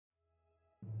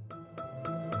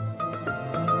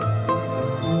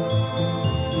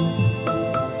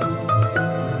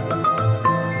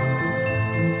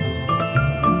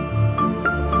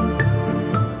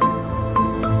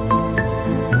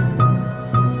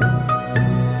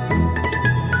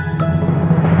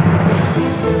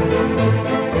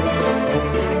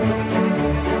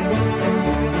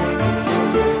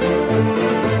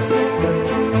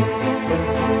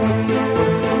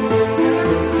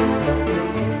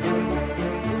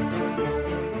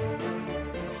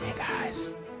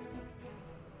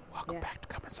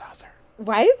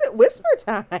Why is it whisper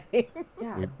time?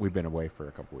 Yeah. We've been away for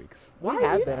a couple weeks. We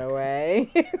have been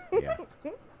away. Yeah.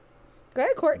 Go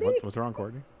ahead, Courtney. What's wrong,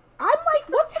 Courtney? I'm like,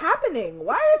 what's happening?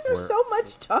 Why is there so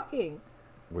much talking?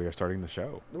 We are starting the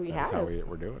show. We That's have. how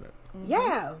we're doing it.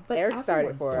 Yeah, but Eric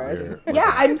started for afterwards- us.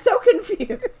 Yeah, I'm so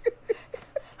confused.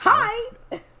 Hi.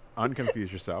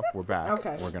 Unconfuse yourself. We're back.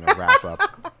 Okay. We're going to wrap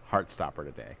up Heartstopper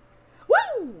today.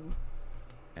 Woo!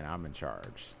 And I'm in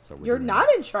charge. So You're not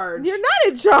in charge. You're not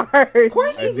in charge.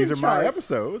 Courtney's These in are my charge.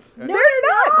 episodes. No, They're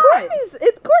not. Courtney's.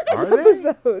 It's Are Courtney's they?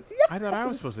 episodes. Yeah. I thought I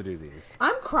was supposed to do these.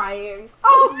 I'm crying.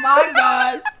 Oh my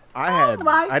god. I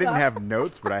my didn't God. have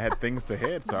notes, but I had things to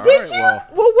hit. So Did all right, you? well,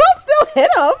 Well, we'll still hit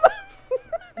them.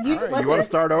 You, all right, listen, you want to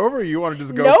start over? Or you want to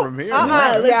just go Nope. from here?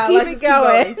 Let's Yeah, keep let's it just keep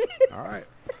going. All right.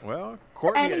 Well,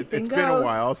 Courtney, Anything it's been a goes.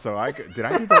 while, so did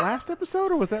I do the last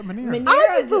episode or was that Manir? Manir-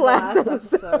 I did the did last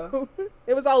last episode.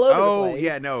 It was all over the Oh place.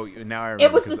 yeah, no. Now I remember.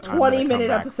 it was the 'cause I'm gonna come 20-minute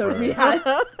back episode for- we had.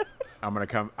 I'm gonna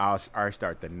come. I'll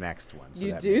start the next one. So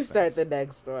You that do makes start sense. the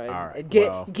next one. All right,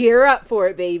 well. Gear up for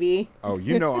it, baby. Oh,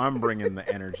 you know I'm bringing the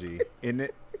energy, isn't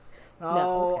it?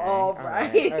 Oh, okay. all right.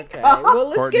 Okay. Well,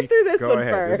 let's Courtney, get through this go one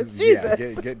ahead. first. Yeah,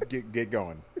 Jesus. get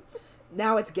going.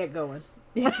 Now it's get going.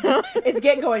 It's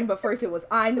get going, but first it was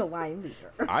I'm the line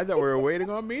leader. I thought we were waiting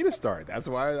on me to start. That's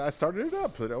why I started it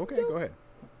up. But okay, go ahead.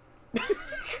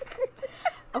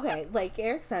 Okay, like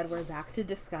Eric said, we're back to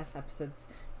discuss episodes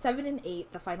 7 and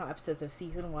 8, the final episodes of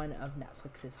season 1 of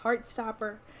Netflix's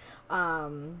Heartstopper.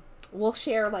 We'll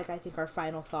share, like, I think our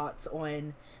final thoughts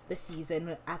on the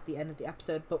season at the end of the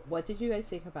episode. But what did you guys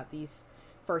think about these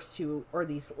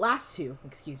these last two,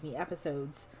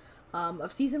 episodes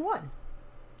of season 1?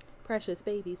 Precious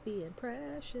babies being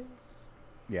precious.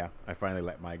 Yeah, I finally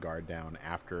let my guard down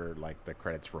after like the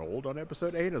credits rolled on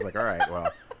episode 8. I was like, all right, well,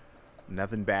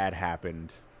 nothing bad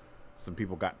happened. Some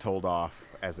people got told off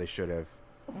as they should have,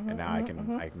 and now I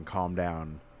can calm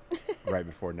down right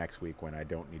before next week when I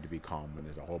don't need to be calm when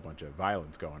there's a whole bunch of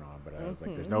violence going on. But I was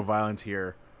like, there's no violence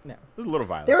here. No. There's a little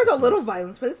violence. There was a There's little some-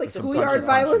 violence, but it's like some schoolyard punches.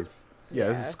 violence. Yeah,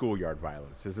 this Yeah. is schoolyard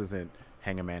violence. This isn't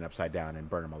hang a man upside down and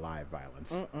burn him alive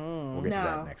violence. We'll get to No.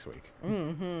 that next week.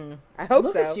 I hope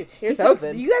Look so. at you. Here's He's so,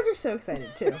 hoping. you guys are so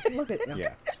excited, too. Look at you.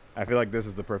 Yeah, I feel like this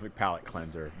is the perfect palate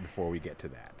cleanser before we get to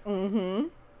that. Mm-hmm.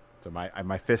 So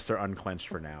my fists are unclenched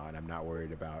for now, and I'm not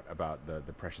worried about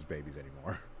the precious babies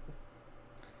anymore.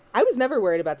 I was never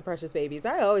worried about the precious babies.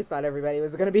 I always thought everybody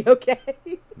was going to be okay.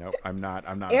 Nope, I'm not.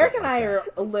 Eric built and I like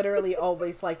that. are literally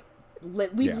always like,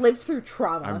 we've Yeah. lived through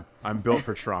trauma. I'm built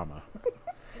for trauma.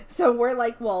 So we're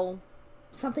like, well,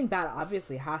 something bad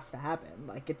obviously has to happen.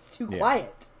 Like, it's too Yeah.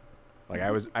 quiet. Like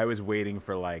I was waiting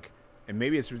for like, and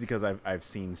maybe it's just because I've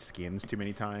seen Skins too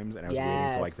many times, and I was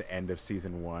waiting for like the Yes. end of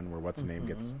season 1 where what's her name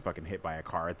gets fucking hit by a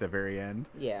car at the very end.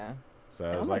 Yeah. So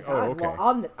I Oh was my like, God. oh okay,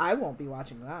 Well, I won't be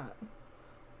watching that.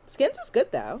 Skins is good,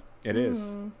 though. it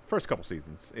is. First couple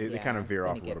seasons, they kind of veer then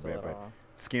off it a little gets bit, but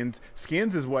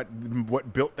Skins is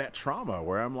what built that trauma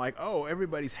where I'm like, oh,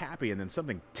 everybody's happy, and then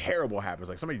something terrible happens,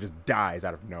 like somebody just dies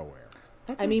out of nowhere.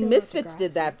 That's I how mean, feel about Misfits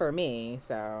did Degrassi. that for me,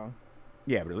 so.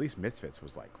 Yeah, but at least Misfits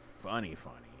was like funny,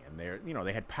 and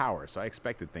they had powers, so I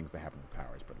expected things to happen with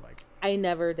powers, but like, I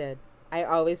never did. I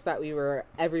always thought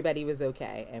everybody was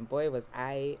okay, and boy, was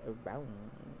I wrong.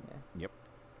 yep.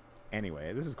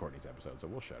 Anyway, this is Courtney's episode, so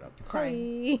we'll shut up.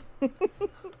 Crying. Sorry.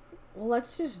 Well,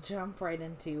 let's just jump right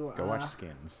into. Go watch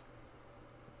Skins.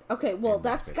 Okay, well, and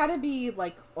that's Misfits. got to be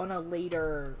like on a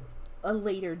later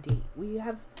date. We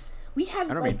have. I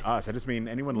don't like, mean us. I just mean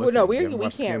anyone Well, listening. no, You haven't we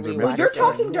watched can't Skins or rewatch Well, Misfits you're it.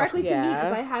 or- talking directly to me Yeah.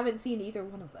 because I haven't seen either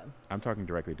one of them. I'm talking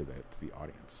directly to the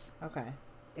audience. Okay,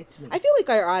 it's me. I feel like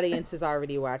our audience has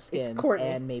already watched Skins Courtney.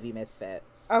 and maybe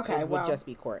Misfits. Okay, It well. would just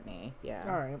be Courtney. Yeah.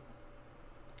 All right,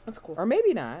 that's cool. Or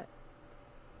maybe not.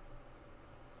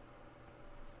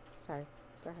 Sorry.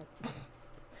 Go ahead.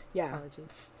 Yeah,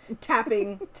 Apologies.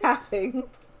 tapping.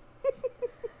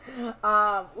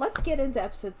 Let's get into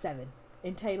episode 7,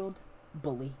 entitled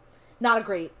 "Bully." Not a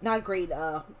great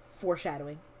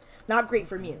foreshadowing. Not great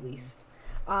for me, at least.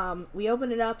 We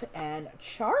open it up, and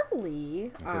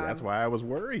Charlie. So that's why I was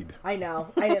worried. I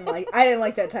know. I didn't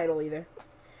like that title either.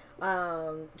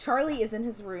 Charlie is in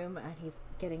his room, and he's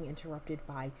getting interrupted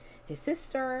by his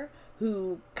sister,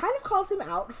 who kind of calls him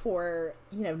out for,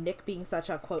 Nick being such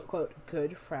a quote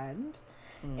good friend.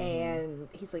 And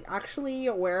he's like, actually,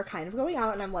 we're kind of going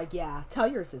out. And I'm like, yeah, tell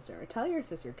your sister, because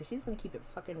she's going to keep it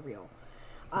fucking real.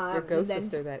 Your ghost and then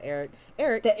sister that Eric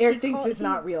that Eric he thinks called- is he-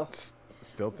 not real.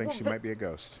 Still think she might be a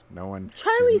ghost. No one.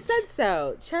 Charlie she's- said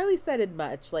so. Charlie said it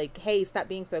much. Like, hey, stop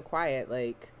being so quiet.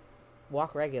 Like,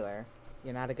 walk regular.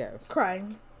 You're not a ghost.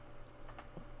 Crying.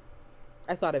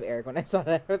 I thought of Eric when I saw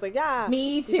that. I was like, yeah.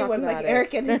 Me we too. talked When like about it.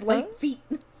 Eric and his late feet.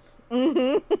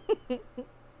 Mm-hmm.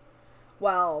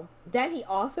 Well, then he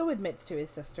also admits to his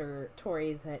sister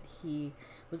Tori that he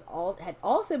had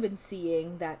also been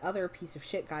seeing that other piece of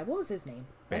shit guy. What was his name?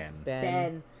 Ben.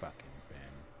 Ben. Fucking Ben.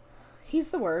 He's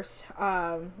the worst.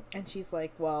 And she's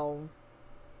like, well,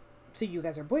 so you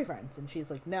guys are boyfriends? And she's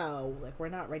like, no, like we're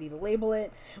not ready to label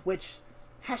it. Which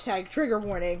hashtag trigger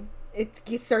warning. It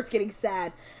starts getting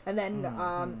sad, and then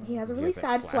he has a really He has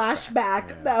sad that flashback flashback.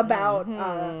 Yeah.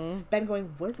 about Ben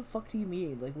going, "What the fuck do you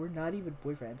mean? Like we're not even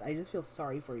boyfriends. I just feel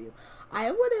sorry for you."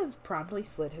 I would have promptly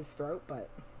slit his throat, but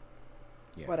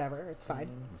Yeah. whatever, it's fine.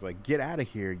 He's like, get out of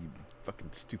here, you fucking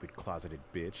stupid closeted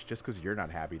bitch. Just because you're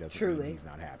not happy doesn't Truly. mean he's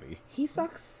not happy. He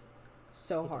sucks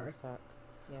so It hard. does suck.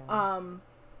 Yeah.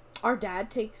 Our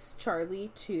dad takes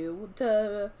Charlie to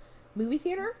the movie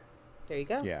theater. There you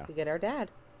go. Yeah. We get our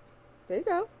dad. There you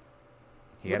go.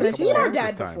 He had We've a couple seen our hours this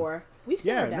dad time. before. We've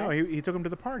seen Yeah, our dad. no, he took him to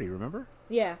the party, remember?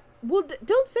 Yeah. Well,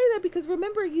 don't say that because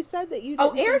remember you said that you.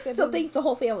 Oh, didn't Eric think that still he was thinks the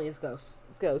whole family is ghosts.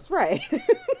 ghost, right?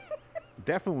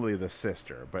 Definitely the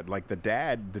sister, but like the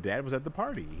dad was at the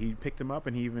party. He picked him up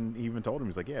and he even told him,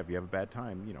 he's like, yeah, if you have a bad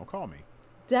time, call me.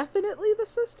 Definitely the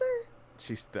sister.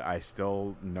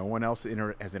 No one else has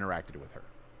interacted with her.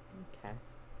 Okay.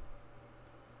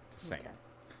 Just saying.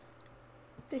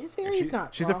 Okay. His theory's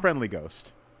not She's a wrong. friendly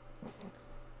ghost.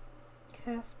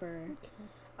 Casper.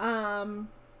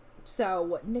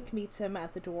 So Nick meets him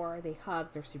at the door. They hug.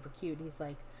 They're super cute. He's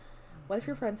like, "What if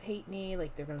your friends hate me?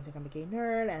 Like they're gonna think I'm a gay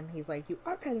nerd." And he's like, "You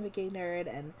are kind of a gay nerd."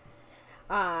 And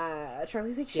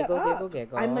Charlie's like, "Shut Giggle, up." giggle,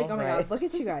 giggle, I'm like, "Oh my right. god, look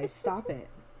at you guys! Stop it."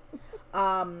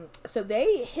 So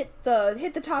they hit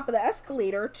the top of the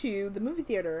escalator to the movie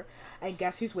theater, and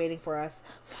guess who's waiting for us?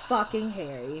 Fucking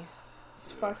Harry.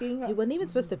 It's fucking He wasn't even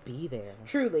supposed to be there.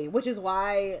 Truly, which is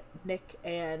why Nick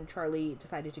and Charlie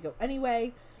decided to go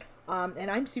anyway.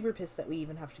 And I'm super pissed that we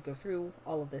even have to go through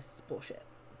all of this bullshit.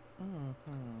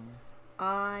 Mm-hmm.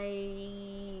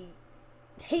 I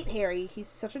hate Harry. He's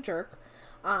such a jerk.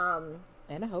 And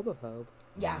a hobophobe.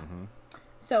 Yeah. Mhm.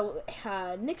 So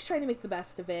Nick's trying to make the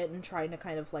best of it and trying to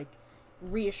kind of like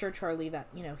reassure Charlie that,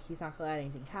 he's not going to let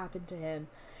anything happen to him.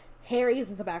 Harry is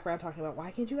in the background talking about,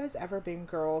 why can't you guys ever bring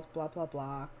girls, blah, blah,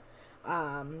 blah.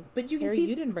 But you can Harry, see...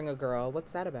 you didn't bring a girl.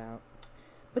 What's that about?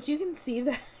 But you can see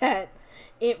that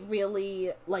it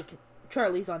really, like,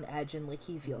 Charlie's on edge and, like,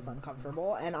 he feels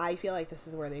uncomfortable. And I feel like this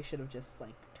is where they should have just,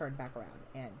 like, turned back around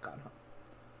and gone home.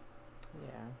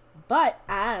 Yeah. But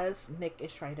as Nick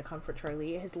is trying to comfort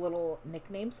Charlie, his little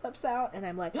nickname slips out. And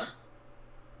I'm like,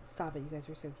 stop it, you guys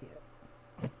are so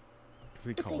cute. Does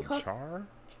he call him Char?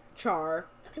 Char.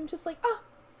 And I'm just like,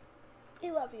 I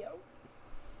love you.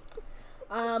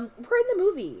 We're in the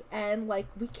movie. And, like,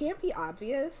 we can't be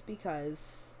obvious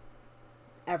because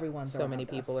everyone's So many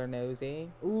around people us. are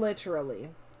nosy. Literally.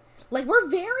 Like, we're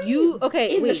very In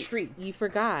the wait, streets. You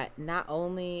forgot. Not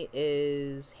only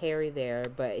is Harry there,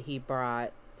 but he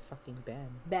brought fucking Ben.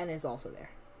 Ben is also there.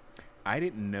 I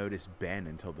didn't notice Ben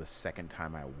until the second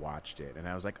time I watched it, and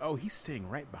I was like, oh, he's sitting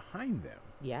right behind them.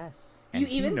 Yes. And You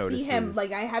he even see him, notices-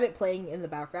 like, I have it playing in the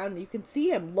background. You can see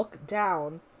him look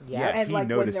down. Yeah. And, he like,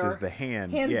 when notices their the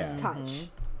hand. Hands Yeah. touch. Mhm.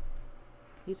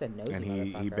 He's a nosy And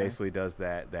he motherfucker. basically does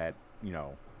that that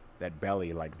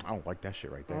belly, like, I don't like that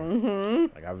shit right there.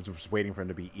 Mm-hmm. Like, I was just waiting for him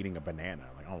to be eating a banana.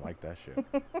 Like, I don't like that shit.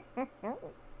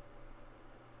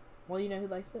 Well, you know who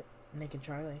likes it? Nick and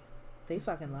Charlie. They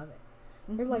fucking love it.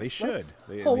 They're like, They should. let's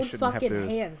They hold shouldn't have fucking to-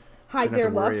 hands. Shouldn't Hide have their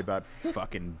to worry love. about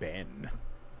fucking Ben.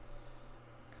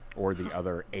 Or the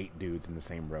other 8 dudes in the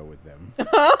same row with them.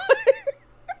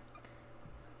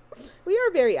 We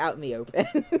are very out in the open.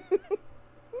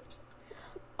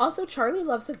 Also, Charlie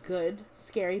loves a good,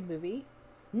 scary movie.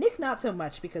 Nick, not so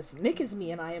much, because Nick is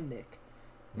me and I am Nick.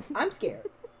 I'm scared.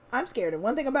 I'm scared. And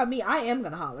one thing about me, I am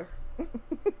gonna holler.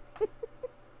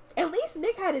 At least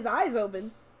Nick had his eyes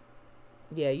open.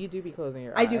 Yeah, you do be closing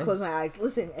your I eyes. do close my eyes.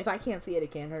 Listen, if I can't see it,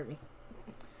 it can't hurt me.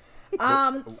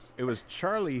 It was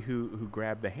Charlie who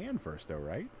grabbed the hand first, though,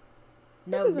 right?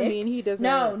 That No, doesn't Nick, mean he doesn't.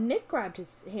 No, Nick grabbed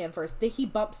his hand first. He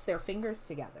bumps their fingers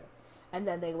together, and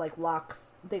then they like lock.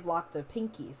 They lock the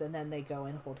pinkies, and then they go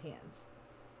and hold hands.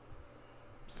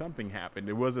 Something happened.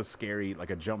 It was a scary, like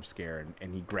a jump scare,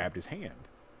 and he grabbed his hand.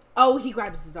 Oh, he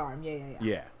grabs his arm. Yeah.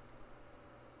 Yeah.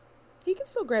 He can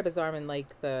still grab his arm in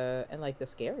like the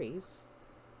scaries.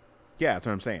 Yeah, that's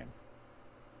what I'm saying.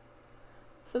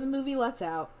 So the movie lets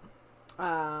out.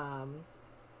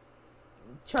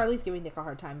 Charlie's giving Nick a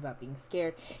hard time about being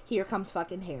scared. Here comes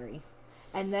fucking Harry.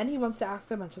 And then he wants to ask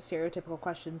a bunch of stereotypical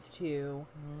questions to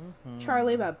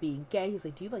Charlie about being gay. He's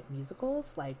like, do you like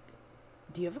musicals? Like,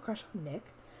 do you have a crush on Nick?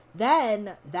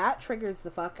 Then that triggers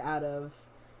the fuck out of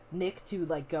Nick to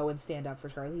like go and stand up for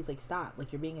Charlie. He's like, stop,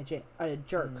 like you're being a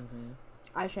jerk.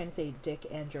 I was trying to say dick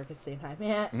and jerk at the same time.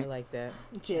 Yeah, I liked it.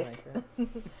 Dick. I liked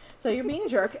it. So you're being a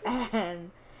jerk,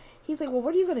 and he's like, well,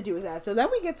 what are you gonna do with that? So then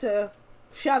we get to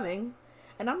shoving,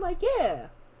 and I'm like, yeah,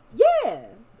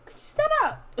 stand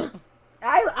up.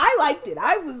 I liked it.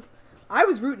 I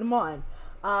was rooting him on.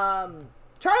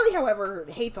 Charlie, however,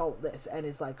 hates all of this and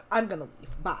is like, I'm gonna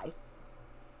leave. Bye.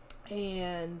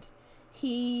 And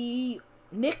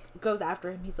Nick goes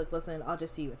after him. He's like, listen, I'll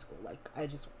just see you at school. Like,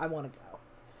 I want to go.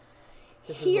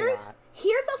 Here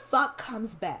the fuck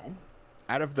comes Ben.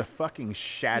 Out of the fucking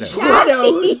shadows.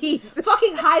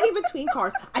 Fucking hiding between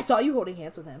cars. I saw you holding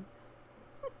hands with him.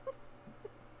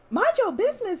 Mind your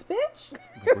business, bitch.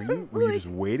 Like, were you just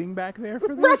waiting back there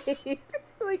for this? Right.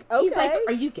 Like, okay. He's like,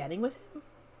 are you getting with him?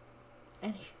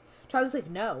 And Charlie's like,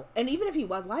 no. And even if he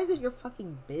was, why is it your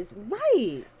fucking business?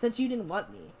 Right. Since you didn't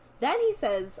want me. Then he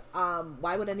says,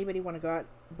 why would anybody want to go out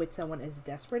with someone as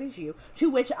desperate as you? To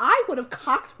which I would have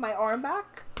cocked my arm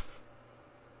back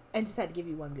and just had to give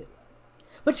you one good one.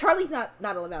 But Charlie's not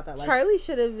all about that. Like, Charlie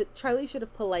should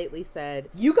have politely said,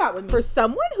 you got with me. for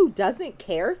someone who doesn't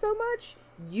care so much,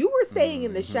 you were staying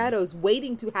in the shadows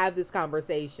waiting to have this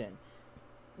conversation.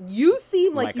 You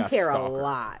seem like you a care stalker. a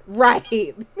lot.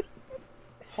 Right.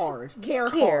 hard.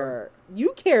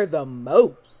 You care the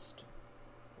most.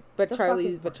 But The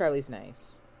fucking Charlie's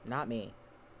nice. Not me.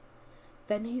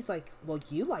 Then he's like, well,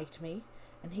 you liked me.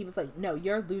 And he was like, no,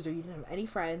 you're a loser. You didn't have any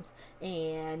friends.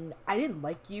 And I didn't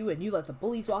like you. And you let the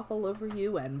bullies walk all over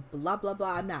you. And blah, blah,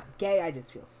 blah. I'm not gay. I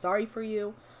just feel sorry for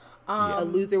you. A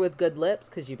loser with good lips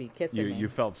because you be kissing me. You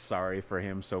felt sorry for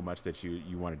him so much that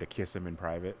you wanted to kiss him in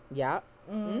private. Yeah.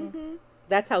 Mm-hmm.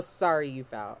 That's how sorry you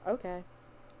felt. Okay.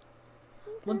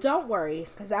 Well, don't worry.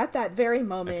 Because at that very I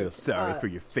moment, feel sorry for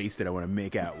your face that I want to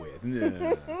make out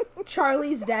with.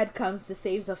 Charlie's dad comes to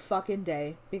save the fucking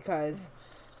day. Because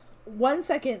 1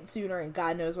 second sooner, and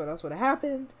God knows what else would have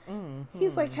happened.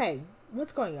 He's like, hey,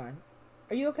 what's going on?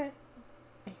 Are you okay?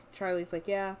 Charlie's like,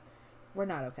 yeah, we're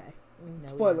not okay. No,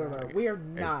 Spoiler alert, we are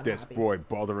not Is this happy. boy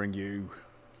bothering you?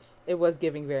 It was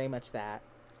giving very much that.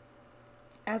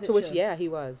 As it To which, should. yeah, he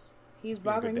was. He's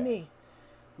been a good bothering dad. me.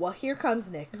 Well, here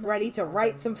comes Nick, ready to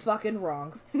right some fucking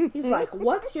wrongs. He's like,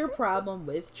 what's your problem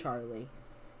with Charlie?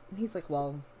 And he's like,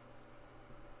 well,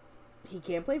 he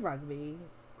can't play rugby.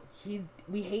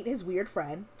 We hate his weird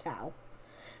friend, Tao.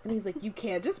 And he's like, you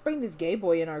can't just bring this gay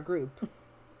boy in our group.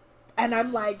 And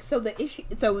I'm like, so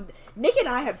Nick and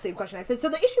I have the same question. I said, so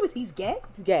the issue is he's gay?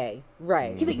 Gay.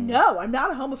 Right. He's like, no, I'm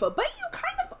not a homophobe. But you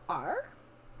kind of are.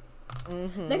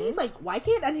 Then he's like, why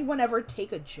can't anyone ever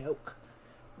take a joke?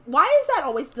 Why is that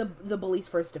always the bully's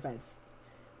first defense?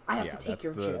 I have to take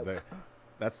your joke.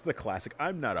 That's the classic.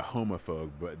 I'm not a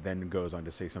homophobe, but then goes on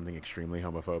to say something extremely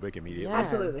homophobic immediately. Yes.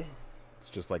 Absolutely. It's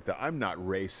just like I'm not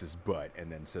racist, but,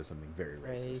 and then says something very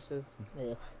racist.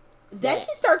 Ugh. Then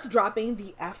he starts dropping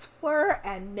the F slur,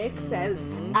 and Nick says,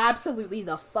 absolutely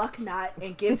the fuck not,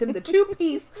 and gives him the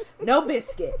 2-piece, no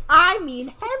biscuit. I mean,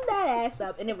 hem that ass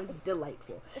up, and it was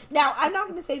delightful. Now, I'm not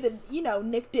going to say that,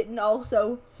 Nick didn't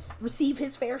also receive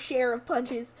his fair share of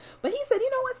punches, but he said,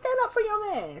 you know what, stand up for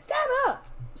your man. Stand up.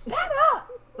 Stand up.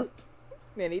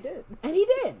 And he did. And he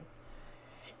did.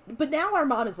 But now our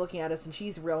mom is looking at us, and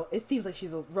it seems like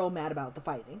she's real mad about the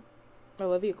fighting.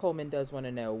 Olivia Colman does want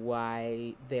to know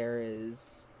why there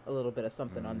is a little bit of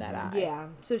something on that eye. Yeah.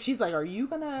 So she's like, are you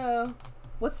gonna...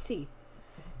 What's tea?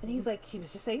 And he's like, he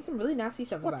was just saying some really nasty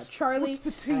stuff about Charlie. What's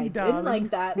the tea, and I didn't like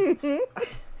that.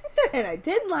 And I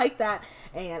didn't like that.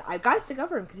 And I got to stick up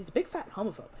for him because he's a big fat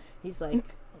homophobe. He's like,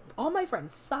 all my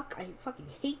friends suck. I fucking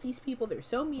hate these people. They're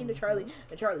so mean to Charlie.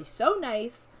 And Charlie's so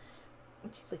nice.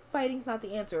 And she's like, fighting's not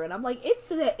the answer. And I'm like, it's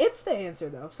the answer,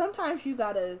 though. Sometimes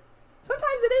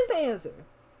it is the answer.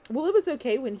 Well, it was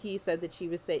okay when he said that he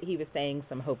was saying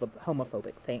some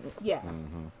homophobic things. Yeah.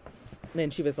 And then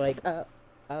she was like,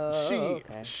 okay.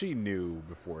 She knew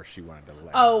before she wanted to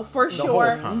let Oh, him for the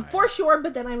sure. whole time. For sure.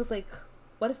 But then I was like,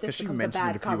 what if this Because she becomes a mentioned it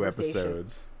bad a few conversation?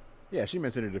 episodes. Yeah, she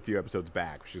mentioned it a few episodes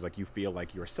back. She's like, you feel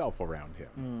like yourself around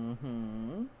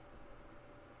him.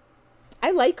 I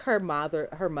like her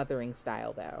mothering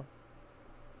style, though.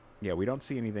 Yeah, we don't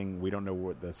see anything. We don't know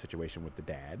what the situation with the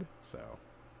dad. So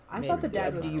I thought the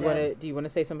dad was dead. Do you want to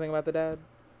say something about the dad?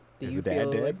 Is the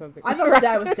dad dead? Like something? I thought the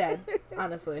dad was dead,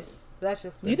 honestly. But that's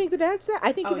just me. Do you think the dad's dead?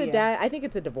 I think Oh, yeah. I think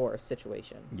it's a divorce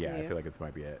situation. yeah, I feel like it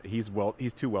might be it.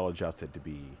 He's too well adjusted to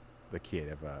be the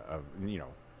kid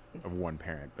of one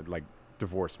parent, but like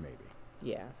divorce maybe.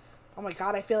 Yeah. Oh my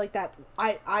god, I feel like that.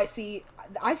 I feel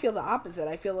the opposite.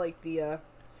 I feel like the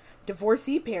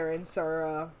divorcee parents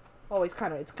are always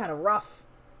it's kind of rough.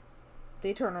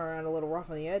 They turn around a little rough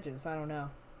on the edges. I don't know.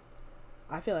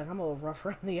 I feel like I'm a little rough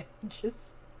around the edges.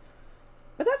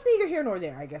 But that's neither here nor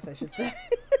there, I guess I should say.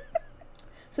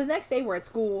 So the next day we're at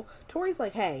school. Tori's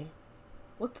like, hey,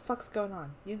 what the fuck's going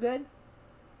on? You good?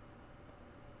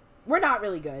 We're not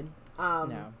really good.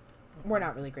 No. We're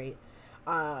not really great.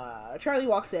 Charlie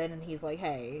walks in and he's like,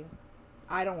 hey,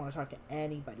 I don't want to talk to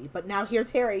anybody. But now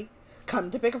here's Harry,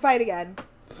 come to pick a fight again.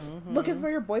 Mm-hmm. Looking for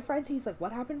your boyfriend. He's like,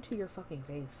 what happened to your fucking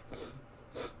face?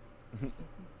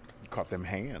 Caught them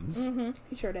hands. Mm-hmm.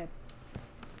 He sure did.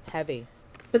 Heavy.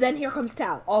 But then here comes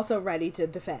Tal, also ready to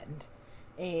defend.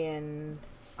 And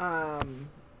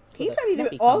he's ready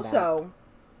to also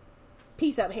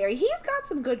piece up Harry. He's got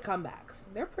some good comebacks.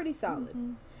 They're pretty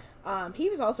solid. Mm-hmm. He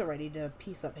was also ready to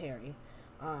piece up Harry.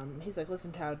 He's like,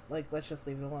 listen, Tal, like, let's just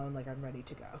leave it alone. Like, I'm ready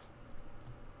to go.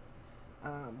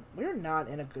 We're not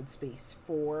in a good space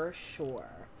for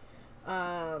sure.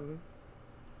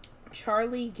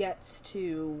 Charlie gets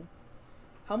to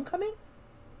homecoming.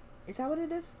 Is that what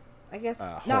it is? I guess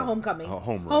not homecoming.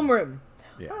 Homeroom.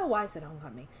 Yeah. I don't know why I said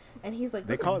homecoming. And he's like,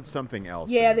 they call it something else.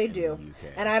 Yeah, they do.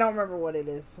 The and I don't remember what it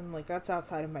is. I'm like, that's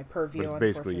outside of my purview. But it's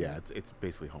basically, it's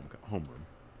basically homeroom.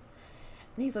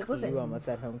 And he's like, listen. You almost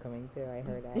said homecoming too. I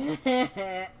heard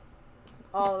that.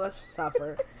 All of us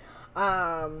suffer.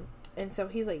 And so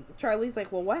he's like, Charlie's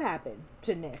like, well, what happened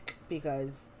to Nick?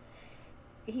 Because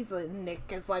he's like,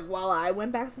 Nick is like, well, I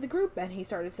went back to the group and he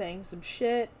started saying some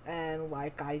shit and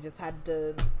like I just had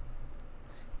to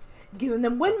give him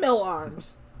them windmill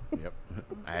arms. Yep.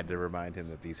 I had to remind him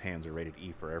that these hands are rated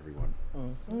E for everyone.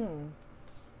 Mm.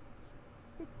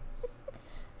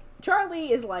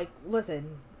 Charlie is like,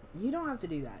 listen, you don't have to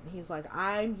do that. And he's like,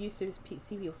 I'm used to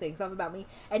see people saying stuff about me.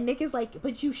 And Nick is like,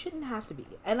 but you shouldn't have to be.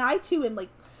 And I too am like,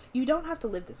 you don't have to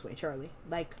live this way, Charlie.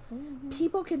 Like,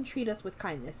 people can treat us with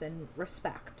kindness and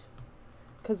respect.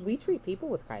 Because we treat people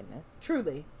with kindness.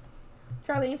 Truly.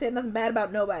 Charlie ain't saying nothing bad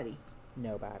about nobody.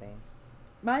 Nobody.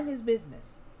 Mind his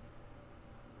business.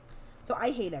 So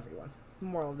I hate everyone.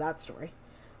 Moral of that story.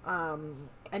 And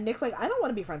Nick's like, I don't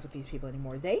want to be friends with these people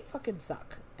anymore. They fucking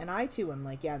suck. And I too am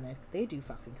like, yeah, Nick, they do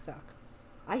fucking suck.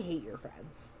 I hate your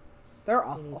friends. They're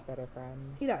awful. He needs better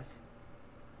friends. He does.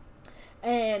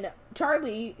 And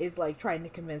Charlie is like trying to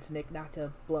convince Nick not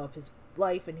to blow up his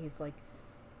life, and he's like,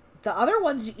 the other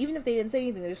ones, even if they didn't say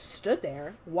anything, they just stood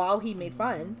there while he made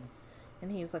fun.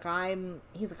 And he was like, I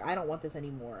don't want this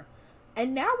anymore.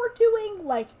 And now we're doing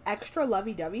like extra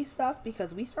lovey-dovey stuff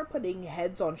because we start putting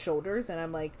heads on shoulders, and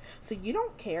I'm like, so you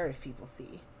don't care if people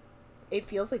see. It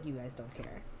feels like you guys don't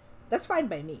care. That's fine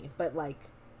by me, but like,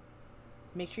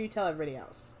 make sure you tell everybody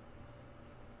else.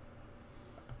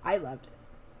 I loved it.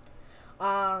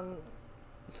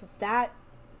 That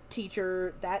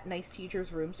nice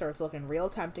teacher's room starts looking real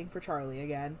tempting for Charlie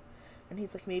again. And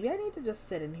he's like, maybe I need to just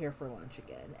sit in here for lunch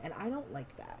again. And I don't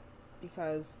like that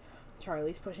because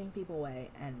Charlie's pushing people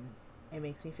away and it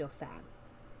makes me feel sad.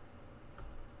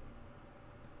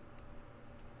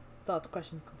 Thoughts,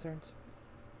 questions, concerns?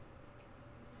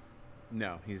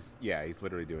 No, he's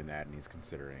literally doing that, and he's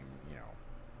considering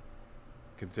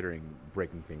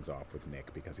breaking things off with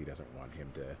Nick because he doesn't want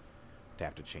him to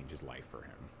have to change his life for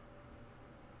him.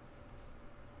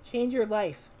 Change your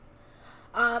life.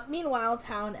 Meanwhile,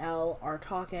 Tal and Elle are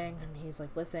talking, and he's like,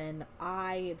 listen,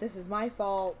 this is my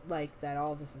fault, like, that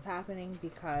all this is happening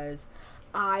because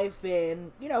I've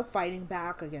been, fighting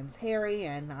back against Harry,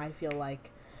 and I feel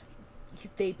like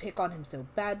they pick on him so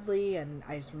badly, and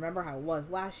I just remember how it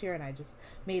was last year, and I just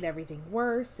made everything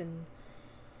worse, and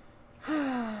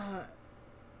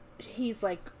he's,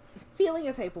 like, feeling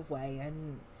a type of way,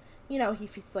 and he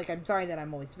feels like, I'm sorry that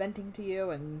I'm always venting to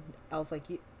you, and Elle's like,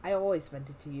 I always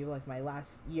vented to you, like, my last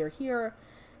year here,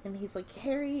 and he's like,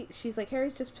 she's like,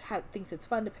 Harry just thinks it's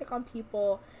fun to pick on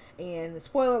people, and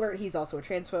spoiler alert, he's also a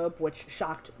transphobe, which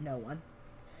shocked no one.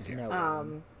 Yeah. No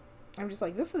one. I'm just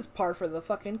like, this is par for the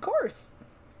fucking course.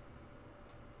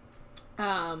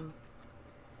 But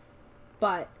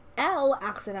Elle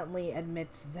accidentally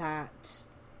admits that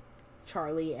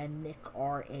Charlie and Nick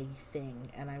are a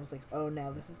thing, and I was like, oh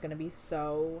no, this is gonna be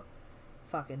so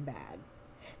fucking bad.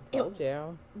 Told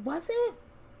you. Wasn't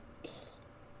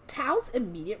Tal's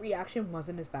immediate reaction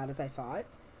wasn't as bad as I thought,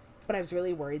 but I was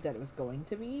really worried that it was going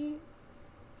to be.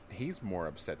 He's more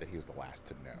upset that he was the last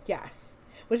to know. Yes,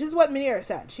 which is what Manira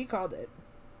said. She called it.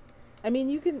 I mean,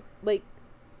 you can, like,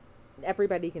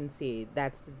 everybody can see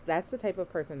that's the type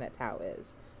of person that Tal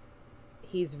is.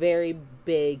 He's very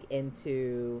big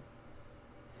into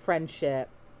friendship,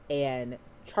 and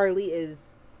Charlie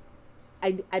is,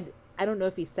 I I don't know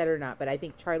if he said or not, but I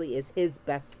think Charlie is his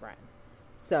best friend.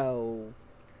 So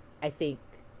I think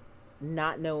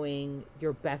not knowing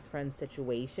your best friend's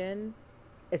situation,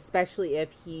 especially if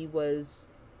he was,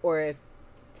 or if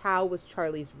Tao was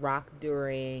Charlie's rock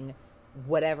during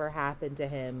whatever happened to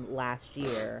him last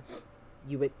year,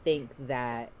 you would think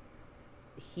that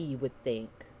he would think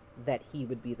that he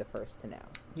would be the first to know.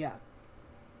 Yeah.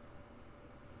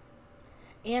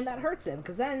 And that hurts him,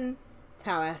 because then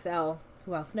Tao asks Elle,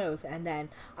 who else knows? And then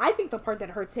I think the part that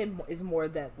hurts him is more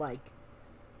that, like,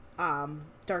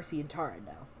 Darcy and Tara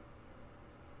know.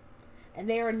 And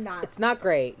they are not... It's not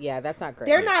great. Yeah, that's not great.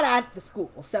 They're not at the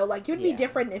school. So, like, it would be Yeah.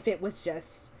 different if it was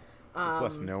just...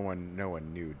 Plus, no one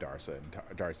knew Darcy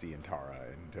and Tara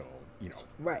until,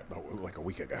 Right. like a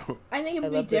week ago. I think it I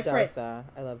would be love different. Darsa.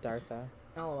 I love Darsa.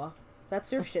 Oh, well.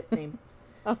 That's your ship name.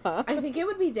 Uh-huh. I think it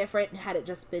would be different had it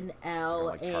just been Elle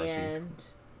Like Tarsi. and...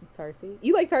 Tarsi.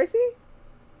 You like Tarsi?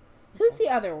 Who's the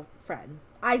other friend?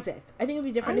 Isaac. I think it would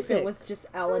be different if it Isaac. was just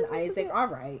Elle and Oh, Isaac. yeah. All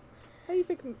right. How you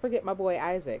forget my boy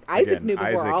Isaac? Isaac Again, knew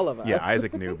before all of us. Yeah,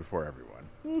 Isaac knew before everyone.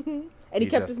 Mm-hmm. And he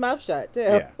kept just- his mouth shut, too.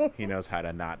 Yeah, he knows how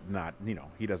to not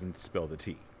he doesn't spill the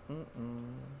tea.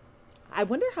 I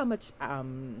wonder how much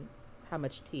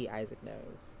tea Isaac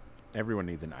knows. Everyone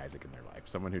needs an Isaac in their life.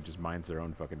 Someone who just minds their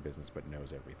own fucking business but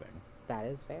knows everything. That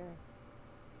is fair.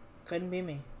 Couldn't be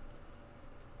me.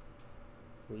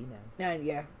 We know. And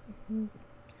yeah.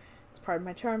 It's part of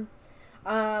my charm.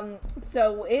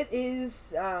 So it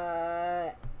is,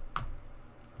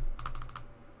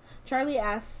 Charlie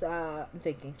asks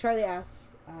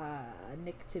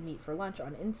Nick to meet for lunch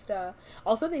on Insta.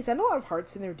 Also, they send a lot of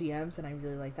hearts in their DMs, and I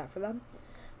really like that for them.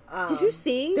 Did you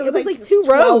see? there It was was, like 2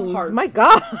 12 rows. hearts. My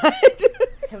God.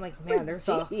 I'm like, It's man, like, there's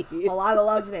jeez. a lot of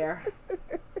love there.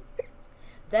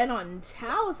 Then on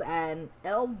Tao's end,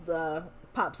 Elle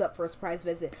pops up for a surprise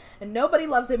visit, and nobody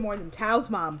loves it more than Tao's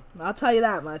mom. I'll tell you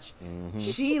that much. Mm-hmm.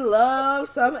 She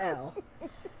loves some Elle.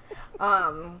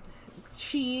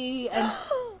 She and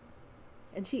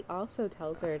And she also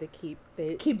tells her to keep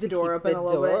the door open a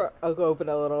little bit. Open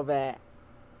a little bit.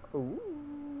 Ooh.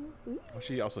 Well,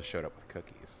 she also showed up with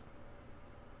cookies.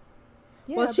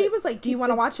 Yeah, well, she but was like, "Do you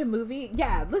want to watch a movie?"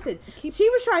 Yeah, listen. Keep- She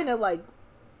was trying to like.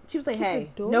 She was like, keep the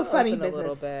 "Hey, door no funny open a little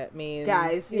business, bit means,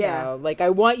 guys. you Yeah, know, like I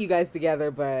want you guys together,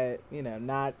 but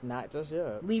not just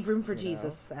yet. leave room for you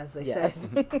Jesus," as they Yes.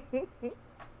 say.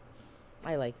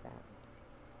 I like that.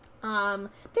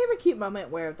 They have a cute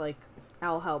moment where like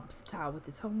Elle helps Tao with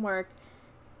his homework.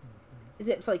 Is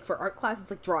it like for art class?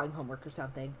 It's like drawing homework or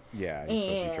something. Yeah, he's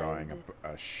supposed to be drawing And-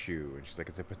 a shoe, and she's like,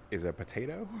 "Is it a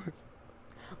potato?"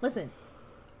 Listen,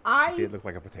 It did look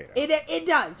like a potato. it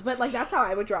does, but like that's how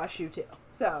I would draw a shoe too.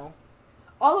 So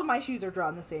all of my shoes are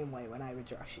drawn the same way when I would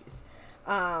draw shoes.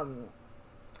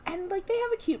 And like they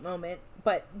have a cute moment,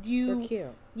 but They're cute.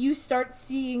 you start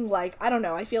seeing like, I don't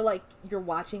know, I feel like you're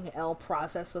watching Elle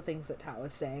process the things that Tao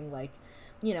is saying, like,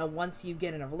 once you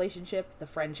get in a relationship, the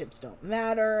friendships don't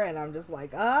matter, and I'm just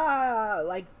like,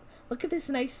 like, look at this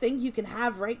nice thing you can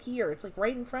have right here. It's like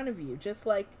right in front of you. Just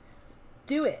like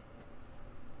do it.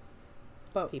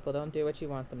 But People don't do what you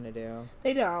want them to do.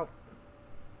 they don't.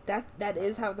 That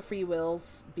is how the free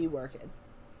wills be working.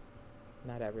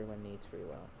 Not everyone needs free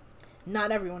will.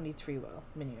 Not everyone needs free will,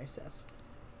 Minier says.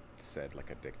 Said like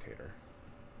a dictator.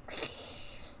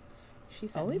 She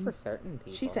said Only for certain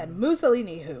people. She said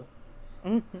Mussolini who.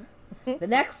 Mm-hmm. The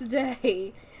next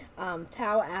day,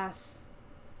 Tao asks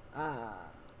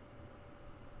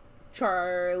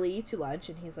Charlie to lunch,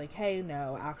 and he's like, "Hey,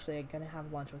 no, actually, I'm gonna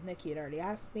have lunch with Nick. He had already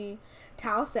asked me."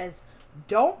 Tao says,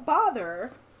 "Don't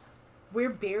bother. We're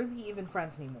barely even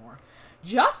friends anymore."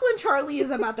 Just when Charlie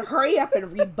is about to hurry up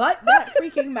and rebut that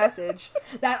freaking message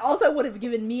that also would have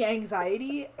given me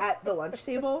anxiety at the lunch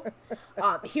table,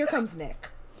 here comes Nick.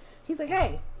 He's like,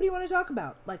 "Hey, what do you want to talk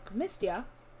about?" Like, missed ya.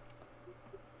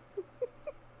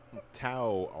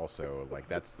 Tao also, like,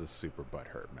 that's the super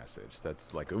butthurt message.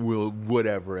 That's like, well,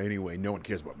 whatever, anyway, no one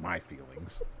cares about my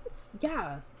feelings.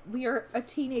 Yeah, we are a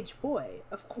teenage boy.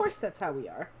 Of course that's how we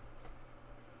are.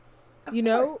 Of You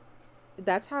know, course.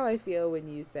 that's how I feel when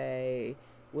you say,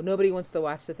 well, nobody wants to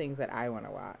watch the things that I want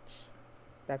to watch.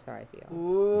 That's how I feel.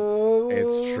 Ooh.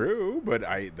 It's true, but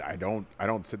I don't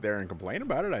sit there and complain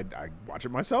about it. I watch it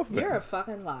myself then. You're a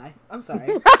fucking lie. I'm sorry.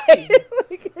 Right?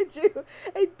 Like,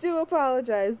 I do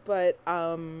apologize, but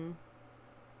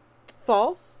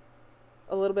false.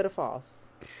 A little bit of false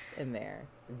in there.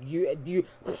 You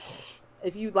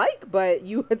if you like, but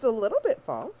it's a little bit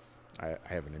false. I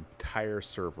have an entire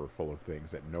server full of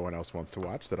things that no one else wants to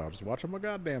watch that I'll just watch on my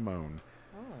goddamn own.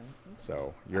 Oh,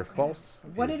 So your false.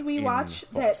 What is did we in watch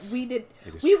false. that we did?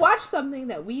 It is We true. watched something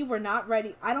that we were not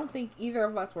ready. I don't think either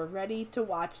of us were ready to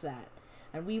watch that,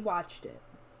 and we watched it.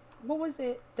 What was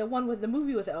it? The one with the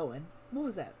movie with Owen. What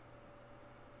was that?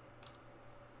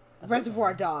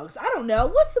 Reservoir Dogs. I don't know.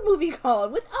 What's the movie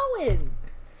called with Owen?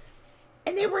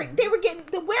 And they were getting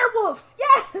the werewolves.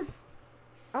 Yes.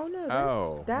 Oh no!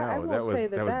 Oh, that, I no, won't that was- say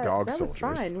that was Dog that was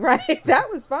Soldiers. fine, right? That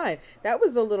was fine. That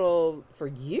was a little for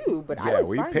you, but I Yeah, was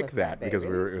we fine picked with that because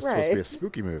baby. it was supposed to be a Right.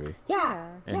 spooky movie, Yeah.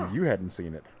 and Yeah. you hadn't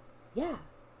seen it. Yeah.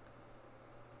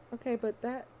 Okay, but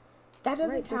that That doesn't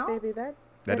right, but count. baby. That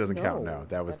doesn't count. No,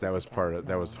 that was doesn't part count, of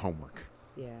that was no. homework,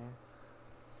 Yeah.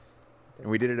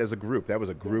 and we did it as a group. That was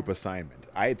a group assignment.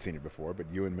 I had seen it before, but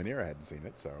you and Manira hadn't seen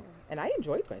it, so And I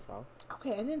enjoyed myself.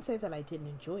 Okay, I didn't say that I didn't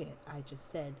enjoy it. I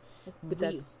just said But we-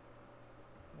 that's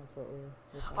what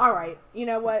we're talking All right, you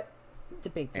know what?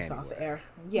 Debate this off Anyway. air.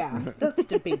 Yeah, let's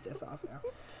debate this off air.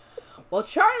 Well,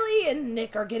 Charlie and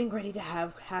Nick are getting ready to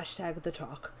have hashtag the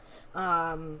talk.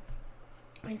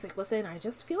 He's like, listen, I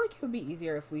just feel like it would be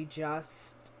easier if we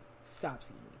just stop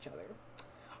seeing each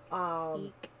other.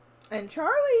 Eek. And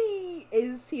Charlie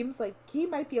seems like he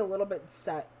might be a little bit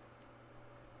set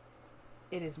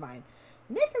in his mind.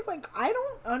 Nick is like, I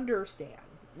don't understand.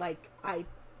 Like,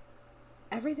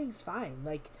 everything's fine.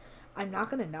 Like, I'm not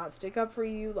gonna not stick up for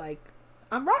you. Like,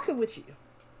 I'm rocking with you.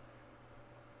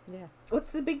 Yeah.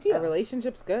 What's the big Our deal?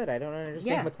 relationship's good. I don't understand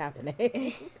Yeah. what's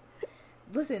happening.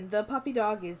 Listen, the puppy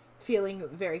dog is feeling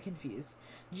very confused.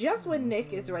 Just when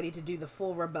Nick is ready to do the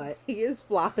full rebut, He is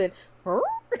flopping. Huh?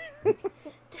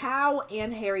 Tao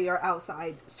and Harry are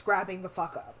outside scrapping the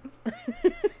fuck up.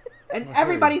 And Harry's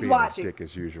everybody's being a watching. dick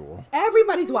as usual.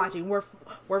 Everybody's watching. We're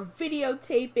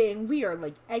videotaping. We are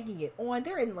like egging it on.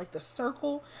 They're in like the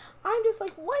circle. I'm just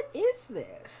like, what is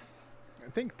this? I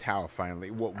think Tao finally.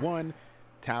 Well, one,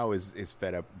 Tao is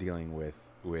fed up dealing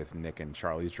with Nick and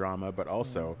Charlie's drama, but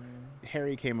also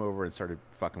Harry came over and started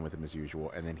fucking with him as usual,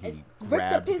 and then he Ripped up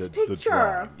grabbed his the picture.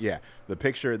 drawing. Yeah, the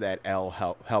picture that Elle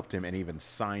helped him and even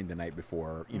signed the night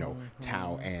before. You know,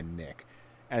 Tao and Nick.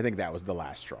 And I think that was the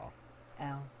last straw.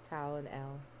 Al. Tao and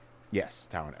Elle. Yes,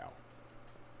 Tao and Elle.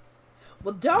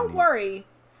 Well, don't worry.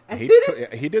 As He, soon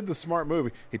as he did the smart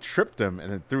move. He tripped him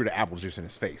and then threw the apple juice in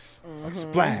his face. Like,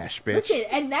 splash, bitch. listen,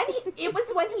 and then it was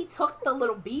when he took the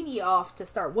little beanie off to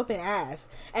start whooping ass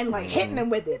and like hitting him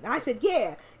with it. And I said,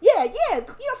 yeah, you know,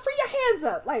 free your hands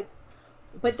up, like.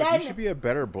 But Like, then you should be a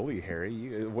better bully,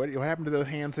 Harry. What happened to the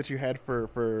hands that you had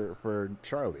for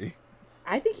Charlie?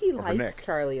 I think he for likes Nick.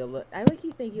 Charlie a little. I think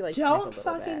he likes. Nick a don't little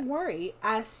fucking bit. worry.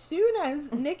 As soon as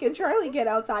Nick and Charlie get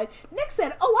outside, Nick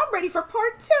said, "Oh, I'm ready for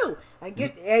part 2."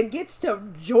 And gets to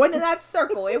join in that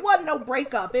circle. It wasn't no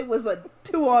breakup. It was a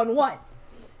 2-on-1.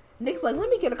 Nick's like, "Let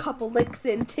me get a couple licks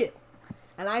in too,"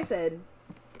 and I said,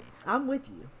 "I'm with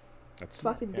you." That's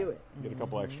Fucking do it. Get a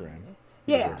couple extra in.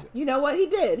 He Yeah, deserves it. you know what he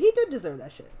did? He did deserve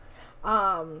that shit.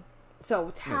 So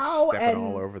Yeah, Tao stepping and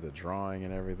all over the drawing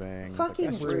and everything. It's like, fucking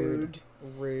that's just rude.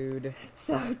 Rude.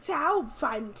 So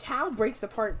Tao breaks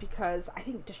apart because I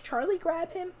think, does Charlie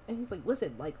grab him? And he's like,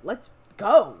 listen, like, let's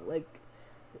go. Like,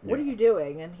 what are Yeah. you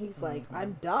doing? And he's like,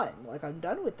 I'm done. Like, I'm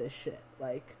done with this shit.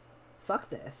 Like, fuck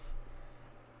this.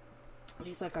 And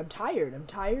he's like, I'm tired. I'm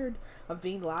tired of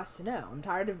being the last to know. I'm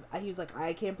tired of, he's like,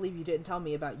 I can't believe you didn't tell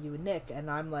me about you and Nick. And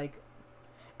I'm like,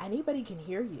 anybody can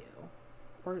hear you.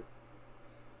 Or,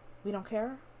 we don't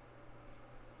care.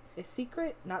 It's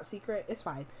secret, not secret. It's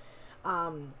fine.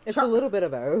 It's a little bit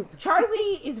of both.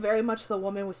 Charlie is very much the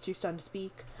woman was too stunned to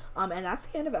speak. And that's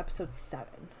the end of episode 7.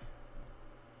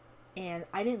 And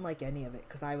I didn't like any of it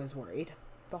because I was worried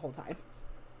the whole time.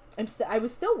 I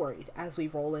was still worried as we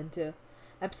roll into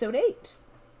episode 8.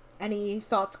 Any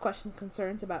thoughts, questions,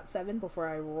 concerns about 7 before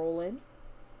I roll in?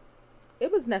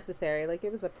 It was necessary. Like,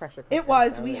 it was a pressure cooker. It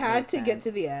was. so We it had made to get sense.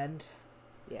 to the end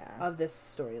Yeah. of this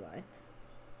storyline.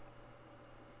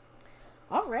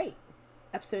 All right.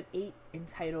 Episode 8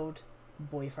 entitled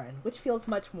Boyfriend, which feels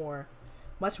much more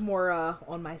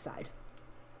on my side.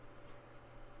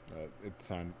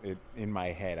 It in my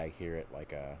head. I hear it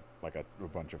like a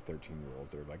bunch of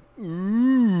 13-year-olds. They're like,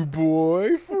 "Ooh,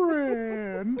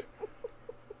 boyfriend."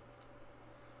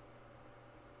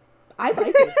 I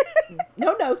like it.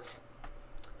 No notes.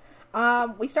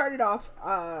 We started off,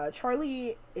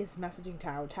 Charlie is messaging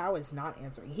Tao. Tao is not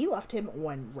answering. He left him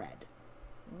on red.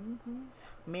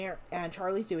 And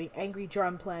Charlie's doing angry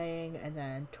drum playing, and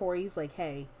then Tori's like,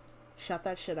 hey, shut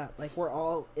that shit up. Like, we're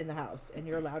all in the house, and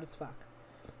you're loud as fuck.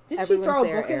 Did Everyone's she throw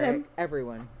there, a book at him?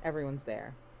 Eric. Everyone's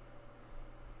there.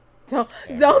 Don't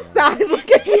Everyone. sigh.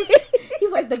 Look at me.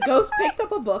 He's like, the ghost picked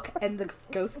up a book, and the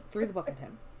ghost threw the book at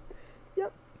him.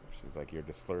 Yep. She's He's like, you're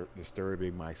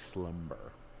disturbing my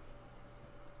slumber.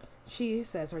 She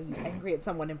says, are you angry at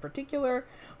someone in particular?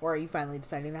 Or are you finally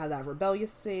deciding to have that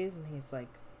rebellious phase? And he's like,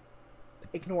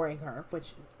 ignoring her,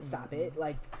 which, stop it.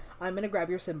 Like, I'm going to grab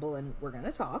your symbol and we're going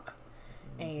to talk.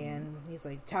 And he's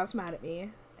like, Tao's mad at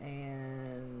me.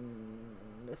 And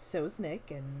so's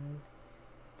Nick. And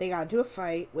they got into a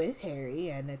fight with Harry.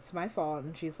 And it's my fault.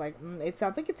 And she's like, it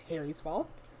sounds like it's Harry's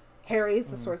fault. Harry is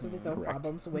the source of his own Correct.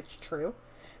 problems, which true.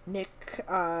 Nick,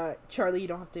 Charlie, you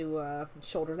don't have to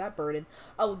shoulder that burden.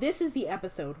 Oh, this is the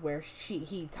episode where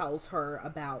he tells her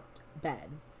about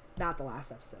Ben, not the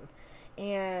last episode.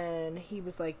 And he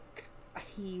was like,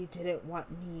 he didn't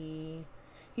want me.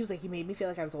 He was like, he made me feel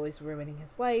like I was always ruining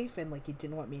his life, and like he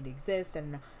didn't want me to exist.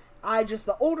 And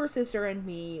the older sister in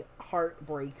me, heart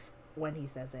breaks when he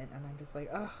says it, and I'm just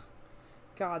like, ugh,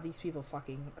 God, these people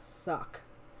fucking suck.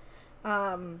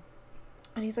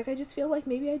 And he's like, I just feel like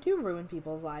maybe I do ruin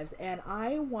people's lives, and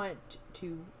I want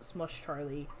to smush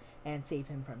Charlie and save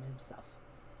him from himself.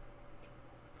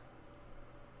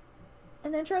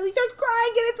 And then Charlie starts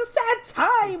crying, and it's a sad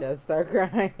time! He does start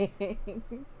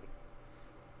crying.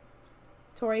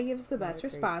 Tori gives the What a best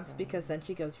great response, time. because then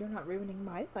she goes, you're not ruining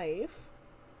my life.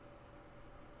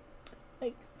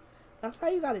 Like, that's how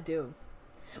you gotta do.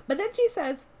 But then she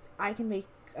says, I can make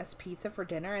us pizza for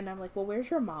dinner, and I'm like, well, where's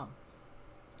your mom?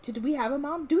 Did we have a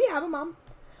mom? Do we have a mom?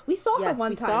 We saw her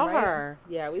one time, saw right? her.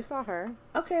 Yeah, we saw her.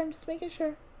 Okay, I'm just making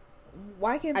sure.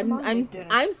 Why can't the mom make dinner?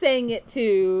 I'm saying it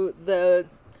to the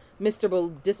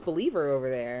Mr. Disbeliever over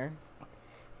there.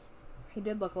 He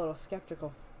did look a little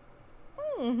skeptical.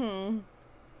 Mm-hmm.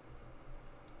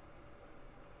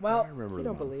 Well, I remember You the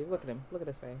don't mom. believe. Look at him. Look at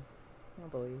his face. I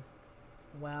don't believe.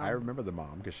 well. I remember the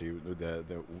mom because she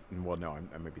well, no,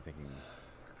 I may be thinking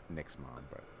Nick's mom,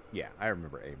 but yeah, I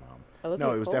remember a I mom. look No,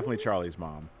 like it was both? definitely Charlie's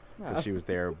mom because Oh. she was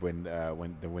there when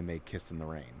they kissed in the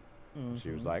rain. She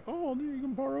was Mhm. like, "Oh, you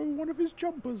can borrow one of his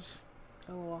jumpers."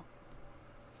 Oh.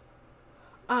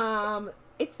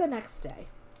 It's the next day.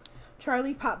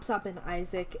 Charlie pops up in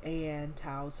Isaac and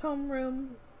Tao's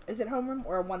homeroom. Is it homeroom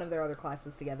or one of their other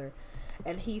classes together?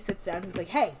 And he sits down. He's like,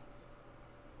 "Hey."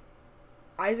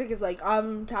 Isaac is like,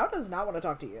 Tao does not want to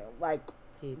talk to you. Like,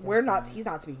 He we're not. doesn't. He's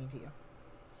not speaking to you.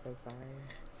 So sorry.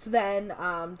 So then,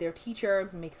 their teacher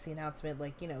makes the announcement,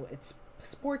 like, it's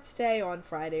sports day on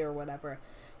Friday or whatever.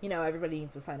 Everybody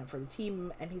needs to sign up for the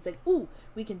team. And he's like, ooh,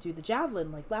 we can do the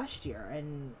javelin like last year.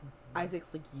 And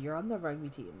Isaac's like, you're on the rugby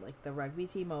team. Like, the rugby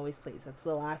team always plays. That's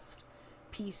the last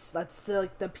piece. That's the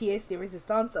pièce de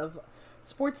résistance of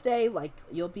sports day. Like,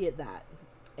 you'll be at that.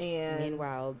 And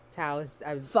Meanwhile, Tao is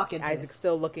fucking Isaac's pissed.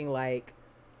 still looking like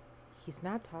he's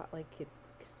not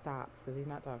stop because he's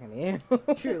not talking to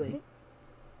you. truly.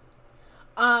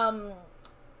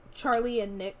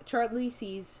 Charlie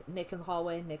sees Nick in the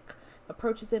hallway. Nick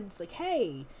approaches him. He's like,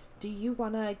 hey, do you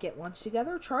want to get lunch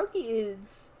together?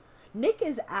 Nick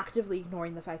is actively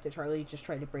ignoring the fact that Charlie just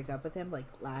tried to break up with him like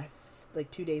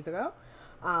 2 days ago.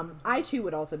 I too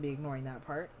would also be ignoring that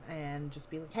part and just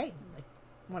be like, hey, like,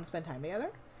 want to spend time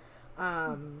together?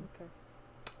 Okay.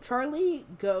 Charlie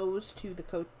goes to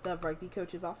the rugby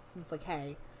coach's office and it's like,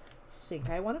 hey, think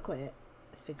I want to quit.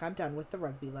 I think I'm done with the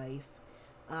rugby life.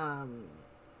 I'm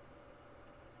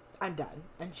done.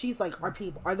 And she's like,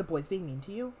 are the boys being mean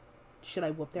to you? Should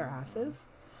I whoop their asses?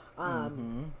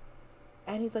 Mhm.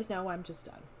 And he's like, no, I'm just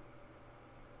done.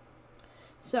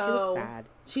 She looks So sad.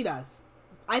 she does.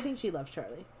 I think she loves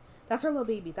Charlie. That's her little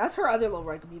baby. That's her other little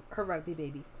rugby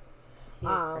baby. He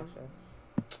is precious.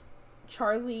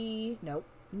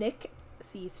 Nick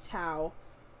sees Tao.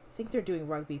 I think they're doing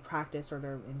rugby practice or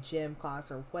they're in gym class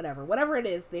or whatever. Whatever it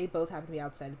is, they both happen to be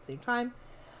outside at the same time.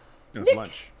 It was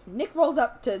lunch. Nick rolls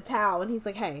up to Tao and he's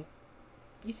like, hey,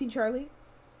 you seen Charlie?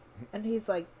 And he's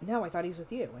like, no, I thought he was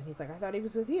with you. And he's like, I thought he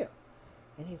was with you.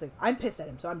 And he's like, I'm pissed at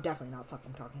him, so I'm definitely not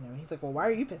fucking talking to him. And he's like, well, why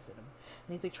are you pissed at him?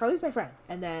 And he's like, Charlie's my friend.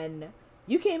 And then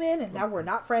you came in and now we're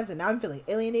not friends and now I'm feeling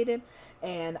alienated.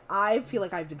 And I feel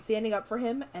like I've been standing up for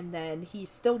him. And then he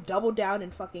still doubled down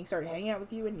and fucking started hanging out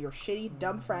with you and your shitty,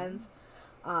 dumb friends.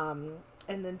 And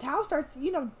then Tao starts,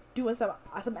 doing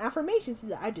some affirmations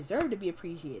that I deserve to be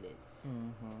appreciated.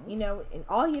 Mm-hmm. And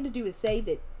all he had to do is say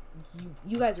that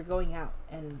you guys are going out.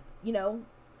 And,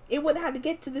 it wouldn't have to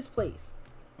get to this place.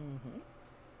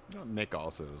 Mm-hmm. Nick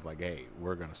also was like, "Hey,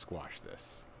 we're gonna squash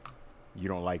this. You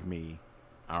don't like me.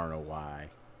 I don't know why.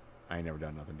 I ain't never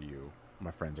done nothing to you.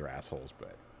 My friends are assholes,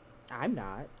 but I'm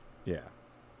not. yeah."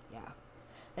 Yeah.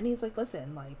 And he's like,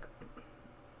 listen, like,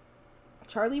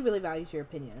 Charlie really values your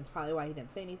opinion. It's probably why he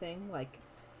didn't say anything. Like,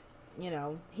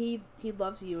 he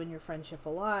loves you and your friendship a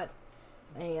lot.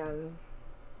 And,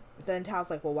 then Tao's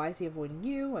like, well, why is he avoiding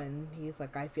you? And he's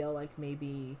like, I feel like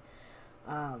maybe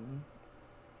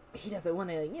he doesn't want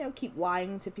to, keep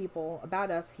lying to people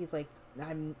about us. He's like,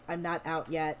 I'm not out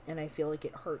yet, and I feel like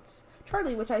it hurts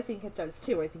Charlie, which I think it does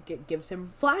too. I think it gives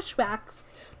him flashbacks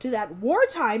to that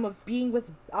wartime of being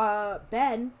with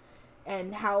Ben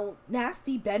and how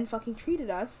nasty Ben fucking treated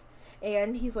us.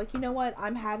 And he's like, you know what?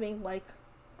 I'm having like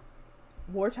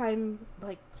wartime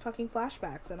like fucking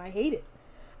flashbacks, and I hate it.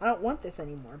 I don't want this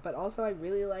anymore. But also, I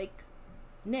really like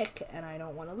Nick, and I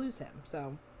don't want to lose him.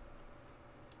 So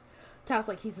Tao's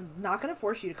like, he's not going to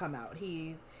force you to come out.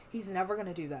 He's never going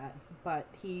to do that. But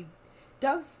he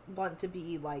does want to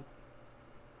be like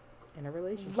in a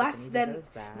relationship, less and he than deserves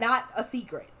that. not a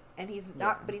secret. And he's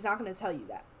not, Yeah. but he's not going to tell you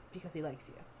that because he likes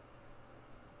you.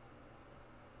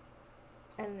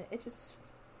 And it just,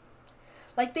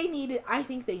 like, I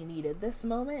think they needed this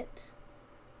moment.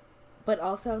 But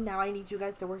also, now I need you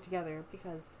guys to work together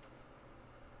because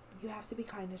you have to be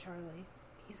kind to Charlie.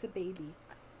 He's a baby.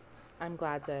 I'm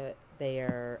glad that they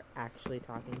are actually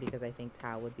talking because I think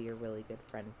Tao would be a really good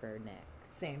friend for Nick.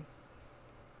 Same.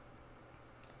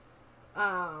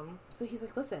 So he's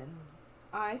like, listen,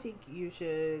 I think you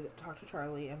should talk to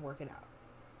Charlie and work it out.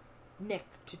 Nick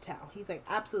to Tao. He's like,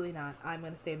 absolutely not. I'm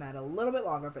going to stay mad a little bit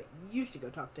longer, but you should go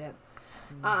talk to him.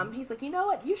 Mm-hmm. He's like, you know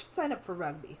what? You should sign up for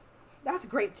rugby. That's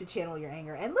great to channel your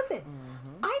anger. And listen,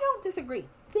 I don't disagree.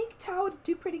 Think Tao would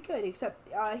do pretty good, except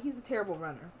he's a terrible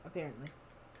runner, apparently.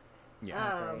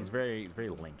 Yeah, he's very, very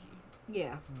lanky.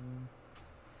 Yeah.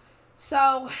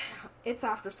 So, it's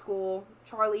after school.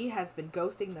 Charlie has been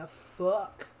ghosting the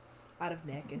fuck out of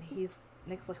Nick, and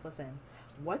Nick's like, listen,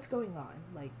 what's going on?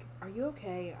 Like, are you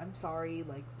okay? I'm sorry.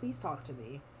 Like, please talk to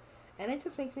me. And it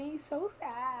just makes me so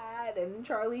sad. And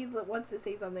Charlie wants to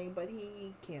say something, but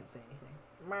he can't say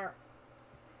anything.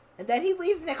 And then he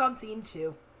leaves Nick on scene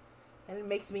too. And it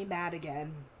makes me mad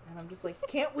again. And I'm just like,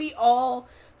 can't we all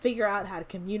figure out how to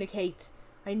communicate?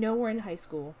 I know we're in high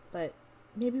school, but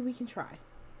maybe we can try.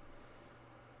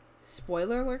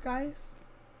 Spoiler alert, guys.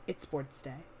 It's sports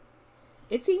day.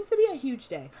 It seems to be a huge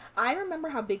day. I remember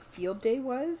how big field day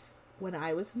was when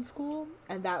I was in school,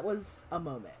 and that was a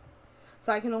moment.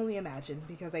 So I can only imagine,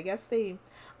 because I guess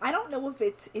I don't know if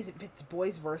it's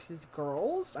boys versus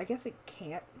girls. I guess it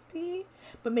can't be,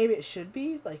 but maybe it should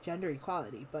be, like gender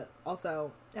equality. But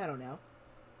also, I don't know.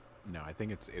 No, I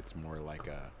think it's more like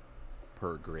a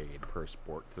per grade, per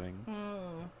sport thing.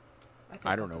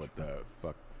 I don't know what the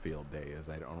fuck field day is.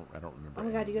 I don't remember. Oh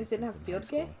my god, you guys didn't have field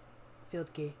day?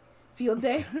 Field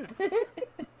day?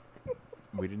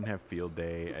 We didn't have field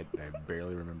day. I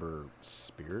barely remember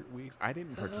spirit weeks. I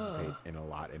didn't participate in a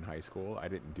lot in high school. I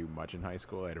didn't do much in high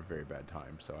school. I had a very bad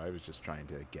time, so I was just trying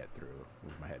to get through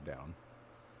with my head down.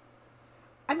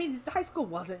 I mean, high school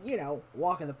wasn't,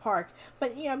 walk in the park,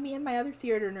 but, me and my other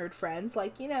theater nerd friends,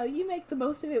 like, you make the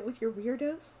most of it with your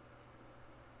weirdos.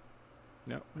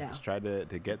 No. I just tried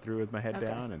to get through with my head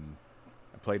down, and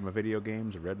I played my video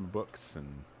games, I read my books,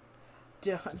 and...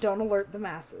 Don't alert the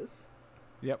masses.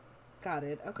 Yep. Got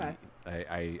it. Okay.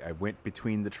 I went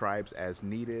between the tribes as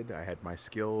needed. I had my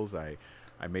skills. I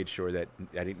made sure that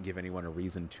I didn't give anyone a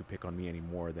reason to pick on me any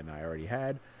more than I already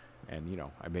had. And,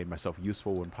 I made myself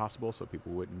useful when possible so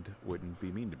people wouldn't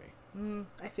be mean to me.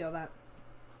 I feel that.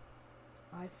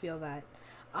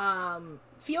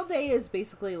 Field day is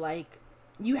basically like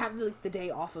you have the day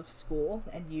off of school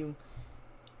and you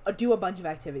do a bunch of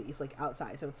activities like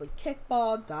outside. So it's like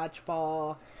kickball,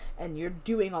 dodgeball, and you're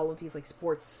doing all of these like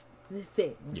sports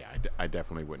things. Yeah, I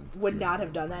definitely would not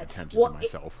have done that. Attention to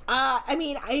myself. I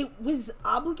mean, I was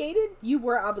obligated. You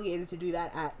were obligated to do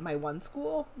that at my one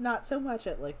school. Not so much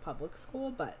at like public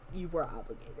school, but you were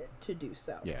obligated to do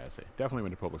so. Yeah, I say definitely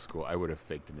went to public school. I would have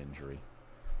faked an injury.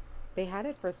 They had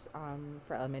it for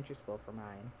elementary school for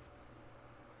mine.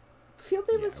 Field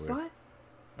day was fun.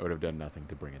 I would have done nothing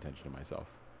to bring attention to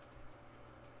myself.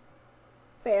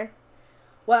 Fair.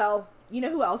 Well, you know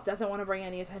who else doesn't want to bring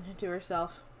any attention to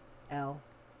herself? Elle.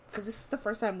 Because this is the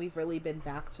first time we've really been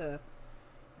back to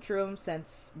Troom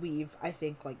since we've, I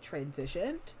think, like,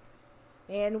 transitioned.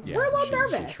 And we're a little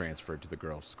nervous. She transferred to the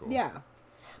girls' school. Yeah.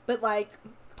 But, like,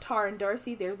 Tar and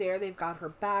Darcy, they're there. They've got her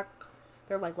back.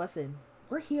 They're like, listen,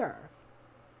 we're here.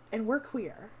 And we're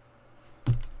queer.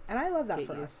 And I love that Get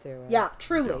for used us. to it. Yeah, I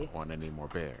truly. don't want any more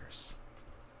bears.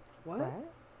 What?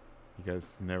 You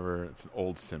guys never... It's an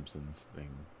old Simpsons thing.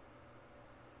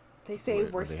 They say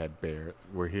where they had bear.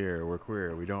 We're here. We're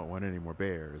queer. We don't want any more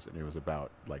bears. And it was about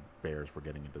like bears were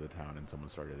getting into the town, and someone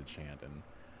started to chant. And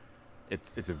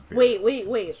it's a very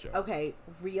wait. show. Okay,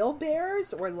 real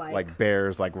bears or like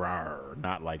bears, like rawr,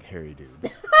 not like hairy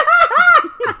dudes.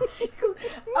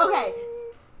 Okay,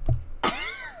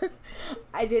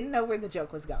 I didn't know where the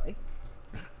joke was going.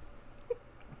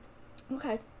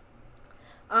 Okay.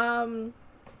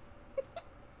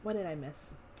 What did I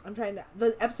miss? I'm trying to...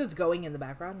 The episode's going in the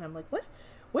background, and I'm like, what?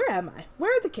 Where am I?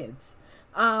 Where are the kids?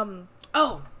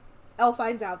 Oh! Elle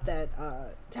finds out that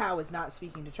Tao is not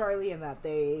speaking to Charlie and that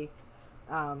they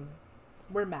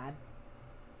were mad.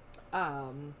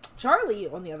 Charlie,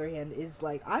 on the other hand, is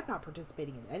like, I'm not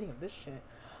participating in any of this shit.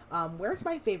 Where's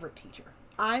my favorite teacher?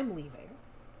 I'm leaving.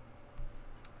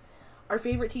 Our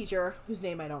favorite teacher, whose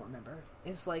name I don't remember,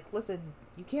 is like, listen,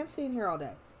 you can't stay in here all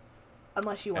day.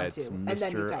 Unless you want It's to. Mr. And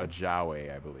then you can.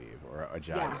 Ajawe, I believe. Or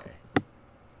Ajaye. Yeah.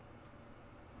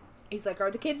 He's like,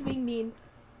 are the kids being mean?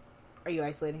 Are you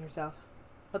isolating yourself?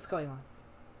 What's going on?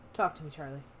 Talk to me,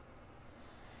 Charlie.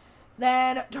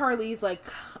 Then Charlie's like,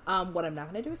 what I'm not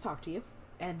going to do is talk to you.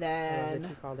 And I love then... that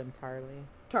you called him Charlie.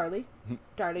 Charlie.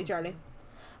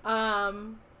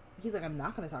 He's like, I'm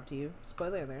not going to talk to you.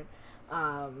 Spoiler alert.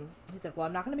 He's like, well,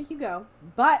 I'm not going to make you go,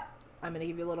 but I'm going to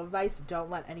give you a little advice. Don't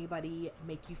let anybody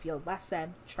make you feel less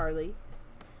than, Charlie.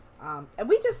 And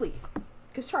we just leave.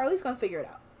 Because Charlie's going to figure it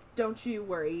out. Don't you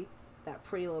worry that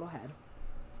pretty little head.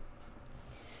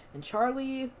 And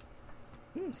Charlie,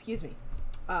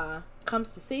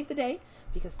 comes to save the day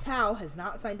because Tao has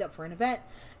not signed up for an event.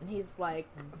 And he's like,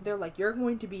 they're like, you're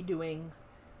going to be doing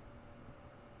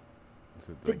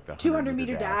the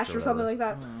 200-meter dash or something like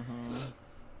that. Mm-hmm.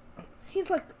 He's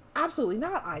like, absolutely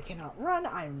not. I cannot run.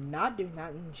 I'm not doing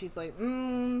that. And she's like,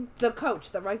 the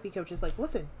coach, the rugby coach is like,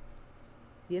 listen,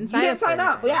 You didn't sign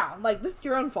up. for it. Yeah, like, this is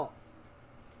your own fault.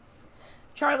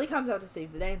 Charlie comes out to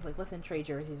save the day and is like, listen, trade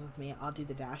jerseys with me. I'll do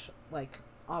the dash. Like,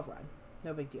 I'll run.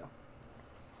 No big deal.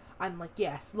 I'm like,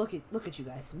 yes, look at you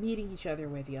guys. Meeting each other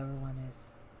where the other one is.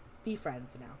 Be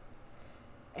friends now.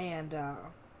 And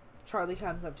Charlie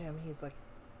comes up to him. He's like,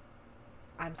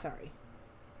 I'm sorry.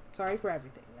 Sorry for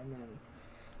everything. And then,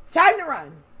 it's time to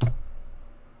run.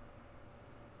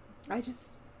 I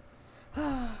just...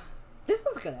 this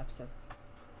was a good episode.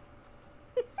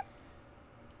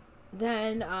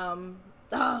 Then,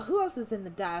 who else is in the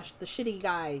dash? The shitty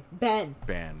guy. Ben.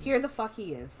 Here the fuck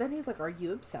he is. Then he's like, are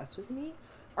you obsessed with me?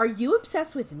 Are you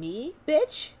obsessed with me,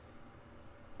 bitch?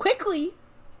 Quickly.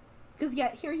 Because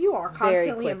yet, here you are,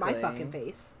 constantly in my fucking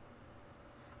face.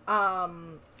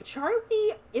 Charlie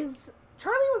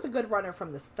was a good runner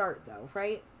from the start, though,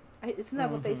 right? Isn't that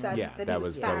what they said? Yeah, that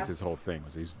was his whole thing.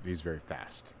 He's very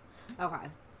fast. Okay.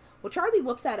 Well, Charlie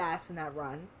whoops that ass in that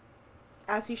run,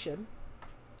 as he should,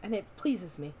 and it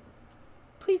pleases me.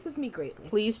 Pleases me greatly.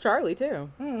 Please Charlie too.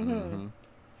 Well,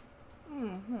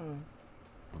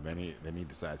 then he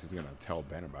decides he's gonna tell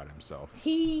Ben about himself.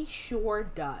 He sure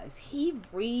does. He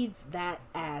reads that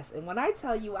ass, and when I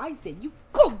tell you, I said, "You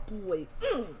go, boy."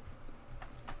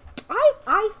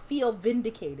 I feel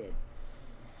vindicated.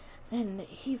 And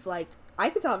he's like, I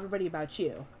could tell everybody about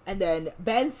you. And then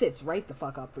Ben sits right the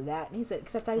fuck up for that. And he said,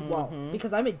 except I won't.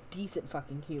 Because I'm a decent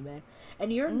fucking human.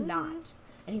 And you're not.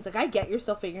 And he's like, I get you're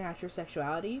still figuring out your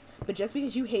sexuality. But just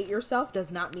because you hate yourself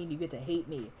does not mean you get to hate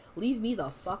me. Leave me the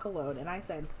fuck alone. And I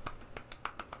said,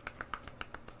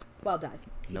 well done.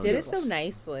 You did it so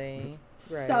nicely.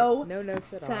 Right. So no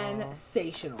notes at all.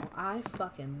 sensational. I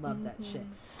fucking love that shit.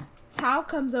 Tao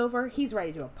comes over. He's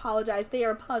ready to apologize. They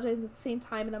are apologizing at the same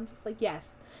time, and I'm just like,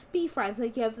 yes, be friends.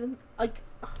 Like, give them, like,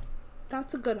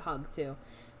 that's a good hug too.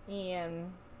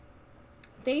 And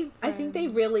I think they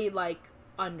really like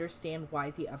understand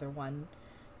why the other one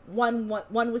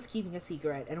was keeping a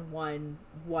secret, and one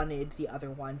wanted the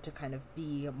other one to kind of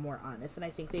be more honest. And I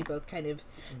think they both kind of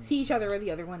see each other where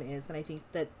the other one is, and I think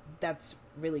that's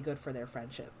really good for their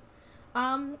friendship.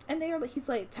 And he's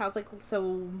like, Tao's like, so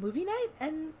movie night,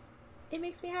 and it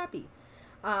makes me happy.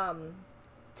 Tao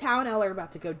and Elle are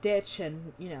about to go ditch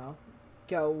and,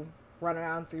 go run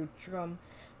around through Drum.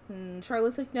 And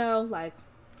Charlie's like, no, like,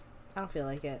 I don't feel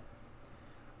like it.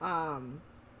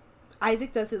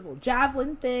 Isaac does his little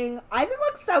javelin thing. Isaac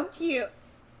looks so cute.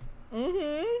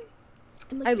 Like,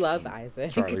 I love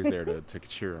Isaac. Charlie's there to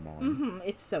cheer him on.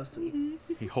 It's so sweet.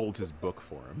 He holds his book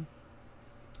for him.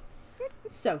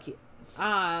 So cute.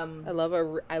 I love a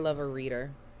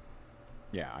reader.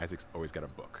 Yeah, Isaac's always got a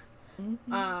book.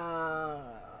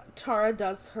 Tara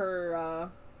does her,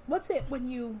 what's it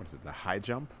when you... What is it, the high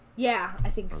jump? Yeah, I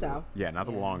think so. Not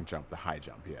the long jump, the high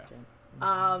jump,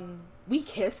 yeah. We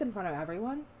kiss in front of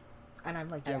everyone, and I'm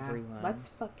like, yeah, everyone. Let's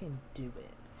fucking do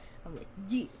it. I'm like,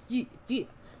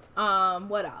 yeah.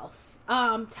 What else?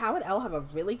 Tao and Elle have a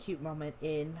really cute moment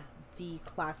in the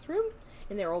classroom,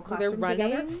 in their old classroom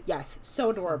together. Yes, so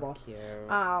adorable. So cute.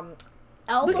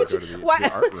 Elle Look at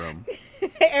the art room.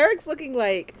 Eric's looking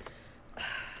like,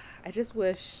 I just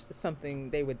wish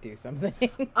they would do something.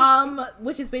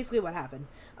 Which is basically what happened.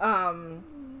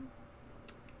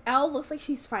 Elle looks like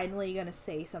she's finally gonna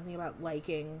say something about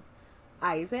liking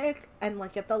Isaac, and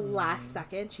like at the last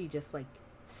second, she just like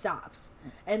stops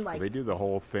and like They do the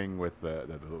whole thing with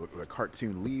the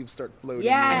cartoon leaves start floating.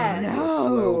 Yeah. in, and No. a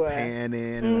slow pan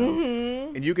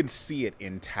in, and you can see it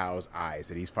in Tao's eyes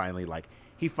that he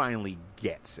finally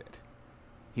gets it.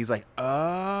 He's like,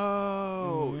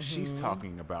 oh, she's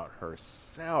talking about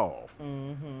herself.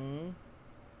 And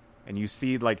you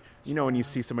see, like, you know, when you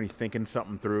see somebody thinking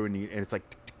something through, and it's like,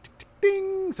 tick, tick, tick, tick,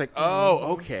 ding. It's like,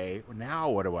 oh, okay. Well, now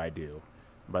what do I do?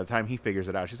 By the time he figures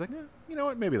it out, she's like, you know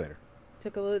what? Maybe later.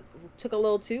 Took a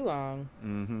little too long.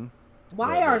 Mm-hmm.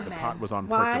 why are the men? pot was on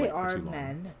Why percolate for are too long.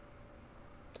 men?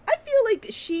 I feel like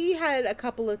she had a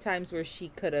couple of times where she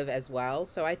could have as well,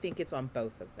 so I think it's on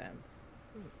both of them.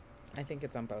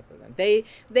 They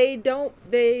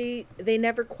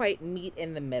never quite meet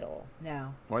in the middle.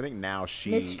 No. Well, I think now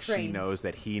she Mistrains. knows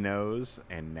that he knows,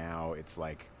 and now it's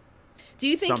like, Do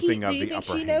you think Something of do you the think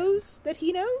upper she hand. knows that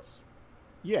he knows?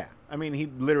 yeah. I mean, he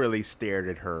literally stared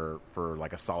at her for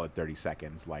like a solid 30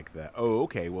 seconds, like oh,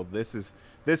 okay, well, this is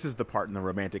the part in the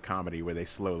romantic comedy where they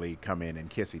slowly come in and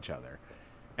kiss each other.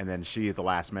 And then she, at the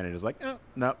last minute, is like, oh,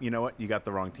 no, you know what? You got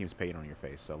the wrong team's paint on your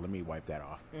face, so let me wipe that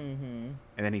off. Mm-hmm.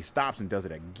 And then he stops and does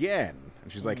it again.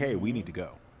 And she's like, hey, we need to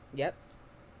go. Yep.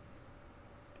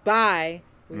 Bye.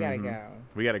 We gotta Mhm. go.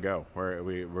 We got to go.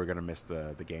 We're going to miss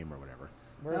the game or whatever.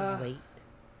 We're late.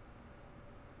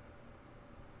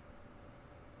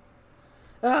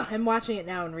 Ugh, I'm watching it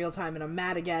now in real time, and I'm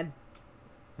mad again.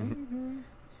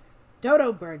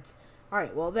 Dodo birds. All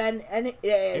right, well then, and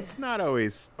It's not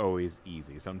always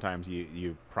easy. Sometimes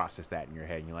you process that in your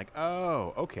head, and you're like,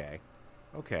 oh, okay.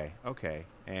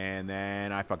 And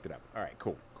then I fucked it up. All right,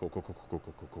 cool. all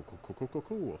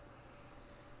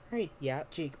right,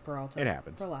 Yep. Jake Peralta. It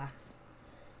happens. Relax.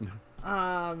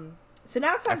 So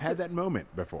now it's time I've had that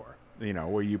moment before, you know,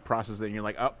 where you process it and you're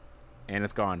like, oh, and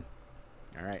it's gone.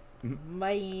 All right.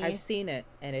 Bye. I've seen it,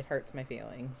 and it hurts my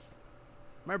feelings.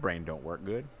 My brain don't work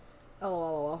good.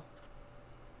 LOL.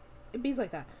 It bees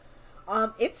like that.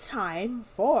 It's time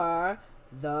for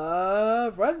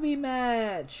the rugby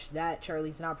match that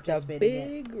Charlie's not The participating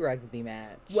in. big rugby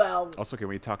match. Well, Also, can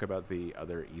we talk about the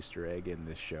other Easter egg in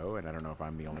this show? And I don't know if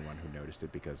I'm the only one who noticed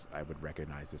it, because I would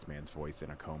recognize this man's voice in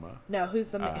a coma. no,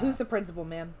 who's the principal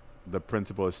man? The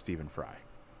principal is Stephen Fry,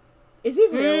 Is he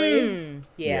really?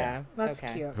 Yeah. That's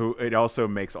okay. cute. who it also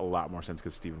makes a lot more sense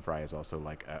because Stephen Fry is also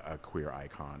like a queer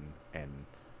icon. And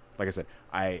like I said,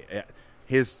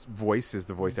 his voice is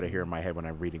the voice that I hear in my head when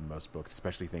I'm reading most books,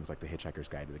 especially things like The Hitchhiker's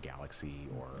Guide to the Galaxy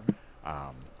or,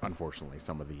 unfortunately,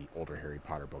 some of the older Harry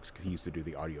Potter books, because he used to do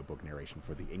the audiobook narration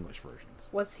for the English versions.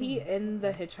 Was he in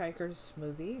the Hitchhiker's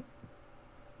movie?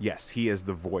 Yes, he is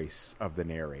the voice of the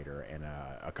narrator and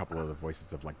a couple of the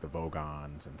voices of like the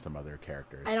Vogons and some other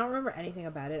characters. I don't remember anything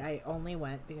about it. I only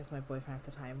went because my boyfriend at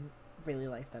the time really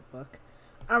liked that book.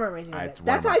 I don't remember anything about It's it. one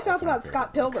That's of my how I felt all-time about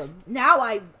Scott favorite Pilgrim. books. Now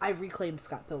I've reclaimed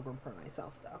Scott Pilgrim for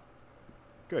myself, though.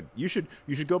 Good. You should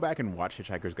go back and watch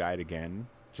Hitchhiker's Guide again.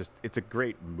 It's a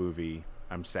great movie.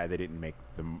 I'm sad they didn't make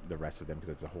the rest of them because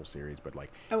it's a whole series. But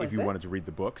like, Oh, if is you it? wanted to read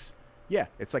the books, yeah,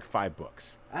 it's like 5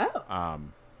 books. Oh.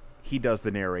 He does the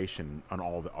narration on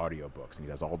all the audiobooks, and he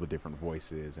does all the different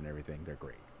voices and everything. They're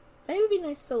great. Maybe it would be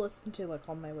nice to listen to, like,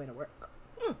 on my way to work.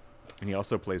 And he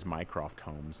also plays Mycroft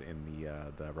Holmes in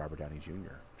the Robert Downey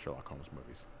Jr. Sherlock Holmes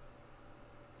movies.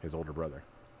 His older brother.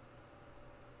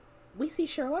 We see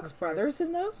Sherlock's Of course. brothers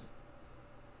in those?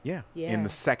 Yeah. Yeah. In the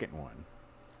second one.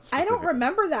 I don't specifically.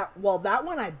 remember that. Well, that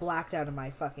one I blacked out of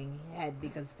my fucking head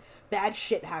because bad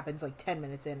shit happens like 10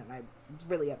 minutes in and I'm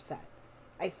really upset.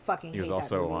 I fucking He hate was that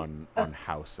also movie. on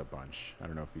House a bunch. I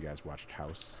don't know if you guys watched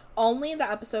House. Only the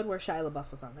episode where Shia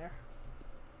LaBeouf was on there.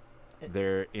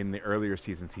 There in the earlier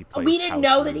seasons he played. We didn't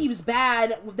know that he was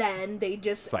bad then. They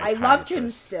just I loved him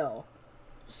Psychiatrist. still.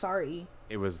 Sorry.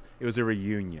 It was a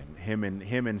reunion. Him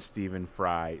and Stephen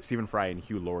Fry and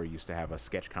Hugh Laurie used to have a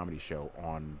sketch comedy show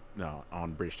on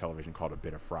British television called A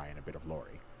Bit of Fry and a Bit of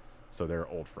Laurie. So they're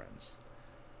old friends.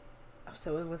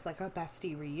 So it was like a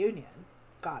bestie reunion.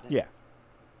 Got it. Yeah.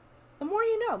 The more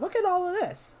you know. Look at all of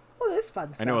this. Look at this fun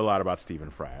stuff. I know a lot about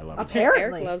Stephen Fry. I love him.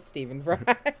 Apparently. Eric loves Stephen Fry.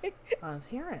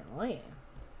 Apparently.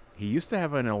 He used to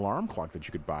have an alarm clock that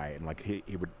you could buy, and like he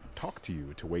would talk to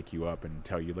you to wake you up and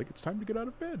tell you like it's time to get out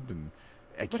of bed. And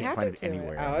I can't find happened it to it?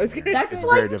 anywhere. Oh, I on was the gonna internet. That's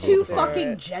It's very like difficult too to find.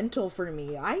 fucking gentle for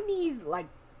me. I need like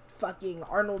fucking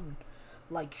Arnold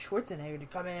like Schwarzenegger to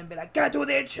come in and be like, "Get to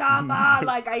the chopper!"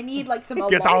 Like I need like some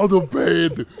Get out of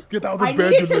bed! Get out of I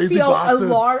bed, need you it to lazy feel bastard!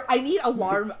 alarm. I need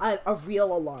alarm, a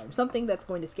real alarm, something that's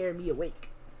going to scare me awake.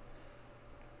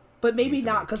 But maybe Need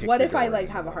not, somebody because kick what your if I door like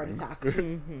in have the a heart morning. attack?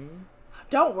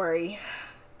 Don't worry.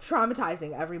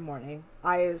 Traumatizing every morning.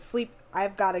 I sleep.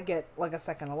 I've got to get like a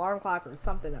second alarm clock or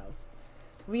something else.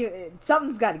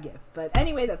 Something's got to give. But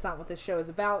anyway, that's not what this show is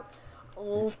about.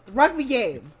 Oh, rugby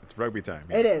game. It's rugby time.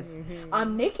 Yeah. It is.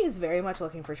 Nick is very much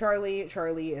looking for Charlie.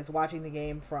 Charlie is watching the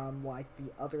game from like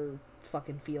the other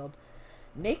fucking field.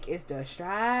 Nick is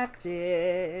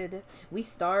distracted.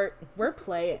 We're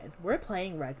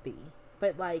playing rugby,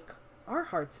 but like our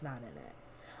heart's not in it.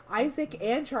 Isaac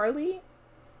and Charlie,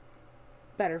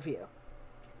 better view.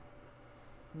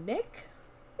 Nick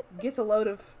gets a load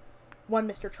of one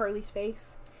Mr. Charlie's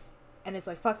face, and it's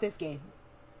like, fuck this game.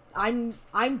 I'm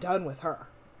done with her.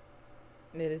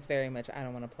 It is very much, I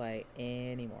don't want to play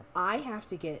anymore. I have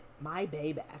to get my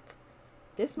bae back.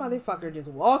 This motherfucker just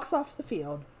walks off the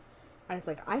field, and it's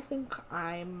like, I think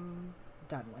I'm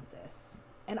done with this.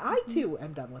 And I, too,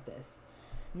 am done with this.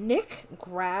 Nick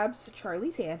grabs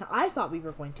Charlie's hand. I thought we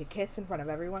were going to kiss in front of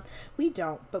everyone. We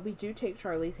don't, but we do take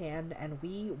Charlie's hand, and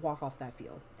we walk off that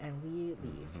field, and we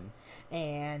leave.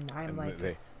 And I'm like...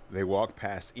 They walk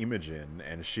past Imogen,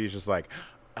 and she's just like,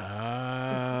 oh.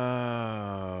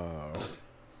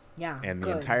 Yeah, And the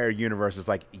good. entire universe is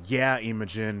like, yeah,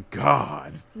 Imogen,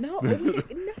 God. No, no.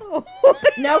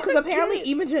 No, because apparently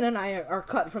Imogen and I are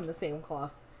cut from the same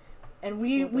cloth. And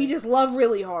we just love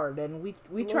really hard, and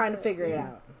we trying to figure it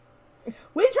out.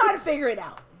 We try to figure it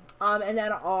out. And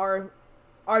then our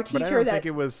teacher But I don't that think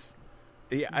it was.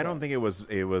 Yeah, I don't think it was.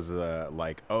 It was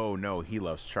like, oh no, he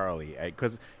loves Charlie,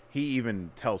 because he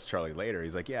even tells Charlie later.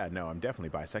 He's like, yeah, no, I'm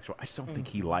definitely bisexual. I just don't think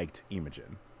he liked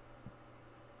Imogen.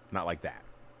 Not like that.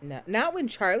 No, not when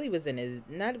Charlie was in his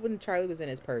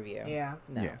purview. Yeah.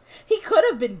 No. Yeah. He could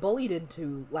have been bullied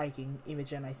into liking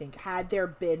Imogen, I think, had there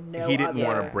been no He didn't other...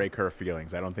 want to break her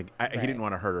feelings. I don't think he Right. didn't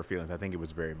want to hurt her feelings. I think it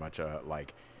was very much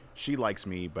like, she likes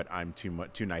me, but I'm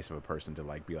too nice of a person to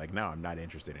like be like, no, I'm not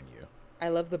interested in you. I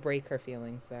love the break her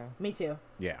feelings though. Me too.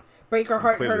 Yeah. Break her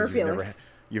heart, Clearly hurt her feelings.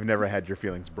 You've never had your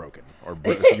feelings broken, or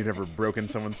you've never broken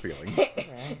someone's feelings.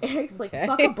 Eric's like,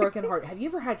 fuck a broken heart. Have you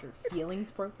ever had your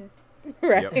feelings broken?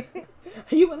 Right. Yep.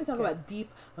 You want to talk about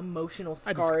deep emotional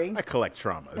scarring? I collect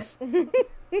traumas.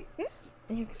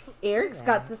 Eric's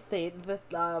got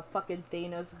the fucking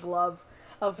Thanos glove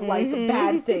of like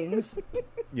bad things.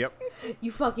 Yep.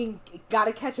 You fucking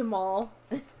gotta catch them all.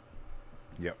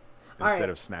 Yep. All Instead right.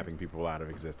 of snapping people out of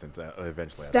existence, eventually I have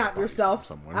to Snap body yourself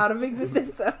slam someone. out of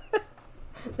existence.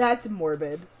 That's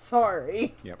morbid.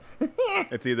 Sorry. Yep.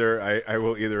 It's either I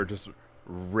will either just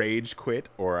rage quit,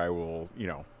 or I will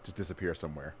just disappear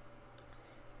somewhere.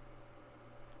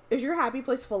 Is your happy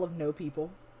place full of no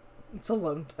people? It's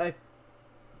alone time.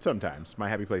 Sometimes my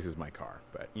happy place is my car,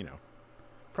 but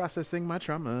processing my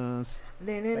traumas.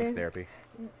 Thanks, therapy.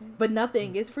 But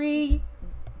nothing is free,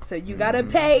 so you gotta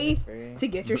pay free. to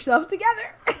get yourself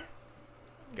together.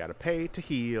 Gotta pay to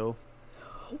heal.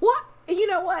 What? You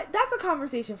know what? That's a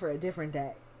conversation for a different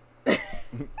day.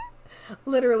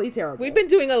 Literally terrible. We've been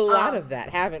doing a lot of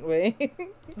that, haven't we?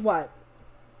 What?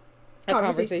 A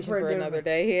conversation for another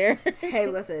day here. Hey,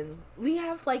 listen. We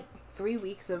have like 3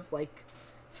 weeks of like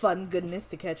fun goodness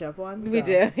to catch up on. We so-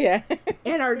 do, yeah.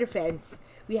 In our defense,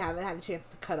 we haven't had a chance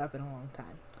to cut up in a long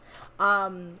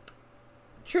time.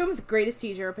 Troom's greatest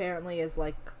teacher apparently is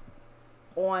like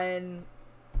on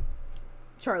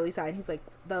Charlie's side. He's like,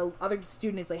 the other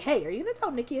student is like, hey, are you gonna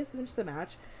tell Nikki to finish the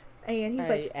match? And he's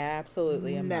like, I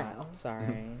absolutely am no. not. Sorry.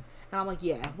 and I'm like,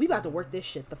 yeah, we about to work this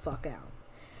shit the fuck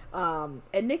out.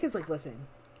 And Nick is like, listen,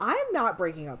 I'm not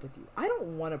breaking up with you. I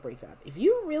don't want to break up. If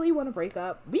you really want to break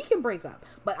up, we can break up.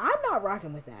 But I'm not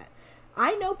rocking with that.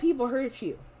 I know people hurt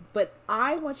you, but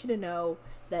I want you to know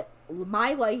that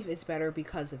my life is better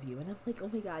because of you. And I'm like, oh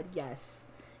my God, yes.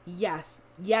 Yes.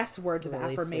 Yes, words of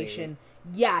Really affirmation.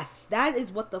 Yes, that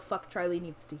is what the fuck Charlie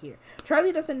needs to hear.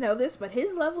 Charlie doesn't know this, but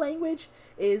his love language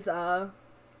is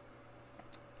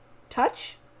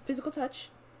touch, physical touch,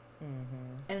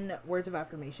 and words of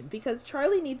affirmation. Because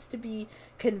Charlie needs to be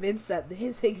convinced that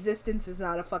his existence is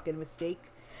not a fucking mistake.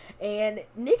 And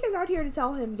Nick is out here to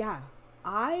tell him, yeah,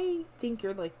 I think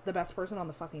you're like the best person on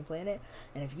the fucking planet.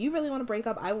 And if you really want to break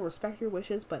up, I will respect your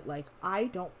wishes, but like, I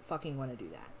don't fucking want to do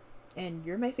that. And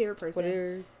you're my favorite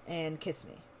person. And kiss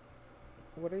me.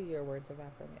 What are your words of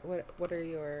affirmation? What are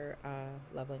your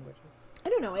love languages? I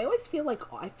don't know. I always feel like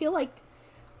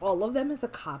all of them is a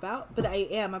cop out, but I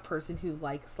am a person who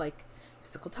likes like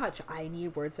physical touch. I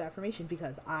need words of affirmation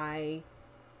because I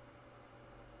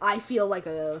I feel like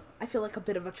a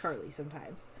bit of a Charlie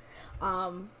sometimes.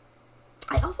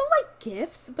 I also like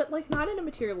gifts, but like not in a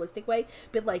materialistic way,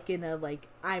 but like in a like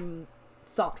I'm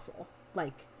thoughtful.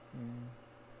 Like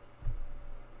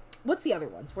what's the other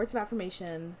ones? Words of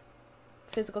affirmation,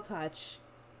 physical touch,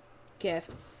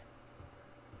 gifts.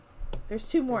 There's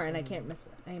two more and I can't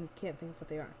think of what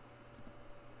they are.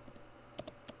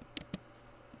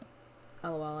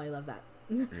 LOL, I love that.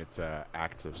 It's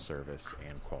acts of service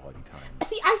and quality time.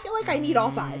 See, I feel like I need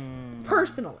all five.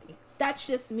 Personally. That's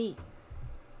just me.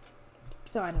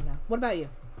 So I don't know. What about you?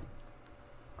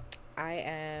 I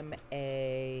am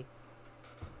a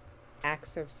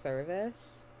acts of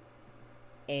service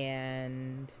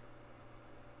and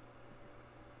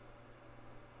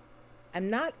I'm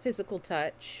not physical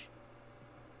touch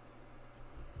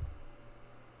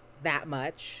that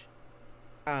much.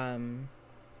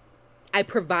 I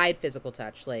provide physical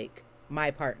touch. Like,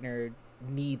 my partner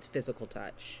needs physical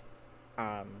touch.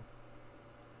 But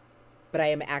I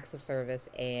am acts of service.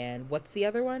 And what's the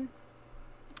other one?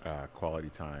 Quality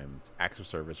time, acts of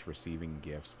service, receiving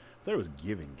gifts. I thought it was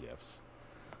giving gifts.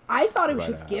 I thought it was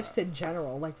just gifts in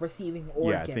general, like receiving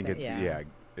or giving. giving. I think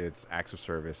it's acts of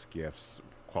service, gifts,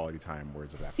 quality time,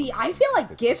 words of See, affirmation. I feel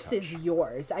like gifts touch. is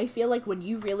yours. I feel like when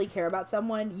you really care about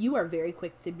someone, you are very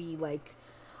quick to be like,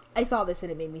 I saw this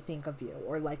and it made me think of you.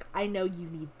 Or like, I know you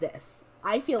need this.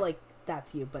 I feel like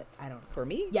that's you, but I don't know. For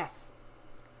me? Yes.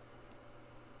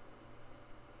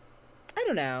 I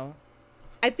don't know.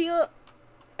 I feel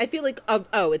like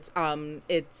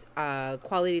it's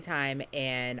quality time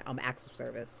and acts of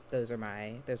service. Those are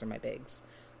my bigs.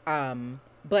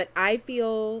 But I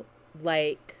feel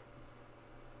like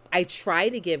I try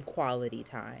to give quality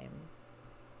time,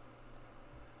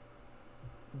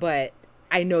 but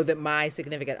I know that my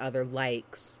significant other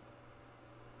likes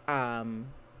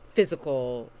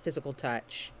physical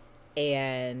touch,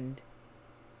 and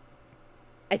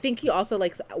I think he also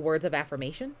likes words of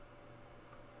affirmation.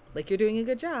 Like, you're doing a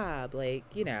good job. Like,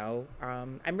 you know,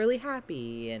 I'm really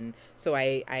happy, and so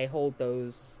I hold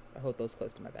those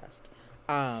close to my vest.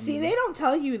 See, they don't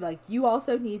tell you, like, you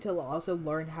also need to also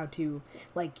learn how to,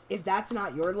 like, if that's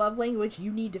not your love language,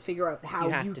 you need to figure out how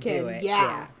you can, do it.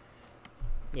 Yeah.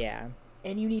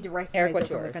 And you need to recognize Eric, what's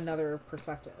it from, yours? like, another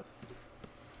perspective.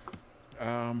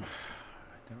 I don't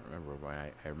remember when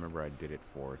I remember I did it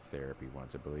for therapy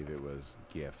once. I believe it was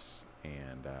gifts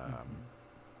and,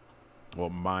 well,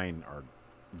 mine are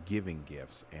giving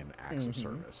gifts and acts of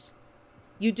service.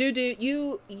 You do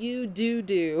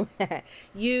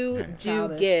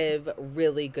Childish. give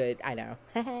really good. I know.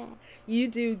 You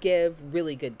do give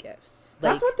really good gifts.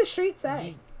 That's Like, what the streets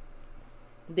say.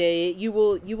 you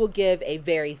will give a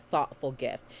very thoughtful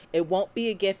gift. It won't be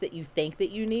a gift that you think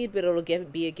that you need, but it'll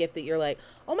be a gift that you're like,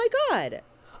 oh my god,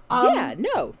 yeah,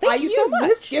 no, I thank you use so much.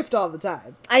 this gift all the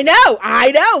time. I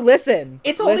know. Listen,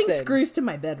 It's holding screws to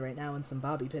my bed right now and some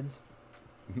bobby pins.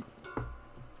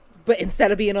 but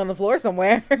instead of being on the floor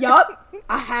somewhere, Yup,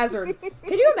 a hazard.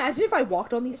 Can you imagine if I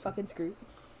walked on these fucking screws?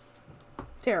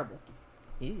 Terrible.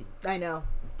 Ew. I know.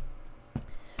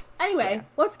 Anyway,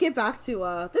 let's get back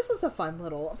to this was a fun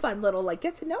little like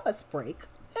get to know us break.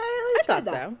 I really I enjoyed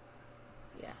thought that. so.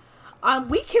 Yeah,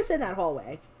 We kiss in that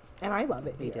hallway, and I love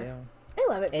it. we here. do. I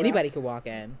love it. For Anybody us. could walk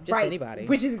in, just Right, anybody.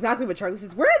 which is exactly what Charlie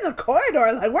says. We're in the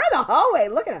corridor, like we're in the hallway.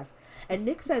 Look at us. And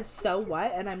Nick says, "So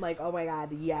what?" And I'm like, "Oh my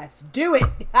god, yes, do it."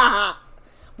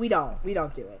 we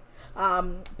don't do it.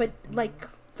 But like,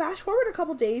 fast forward a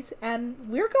couple days, and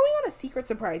we're going on a secret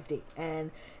surprise date,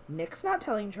 and Nick's not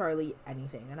telling Charlie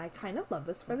anything, and I kind of love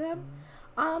this for them.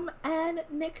 And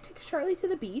Nick takes Charlie to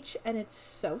the beach, and it's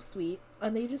so sweet,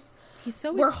 and He's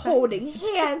so we're excited. holding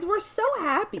hands. We're so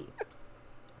happy.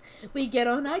 We get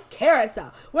on a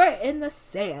carousel. We're in the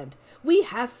sand. We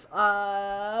have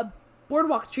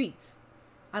boardwalk treats.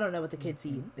 I don't know what the kids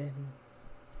eat.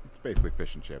 It's basically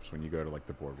fish and chips. When you go to like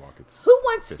the boardwalk, it's Who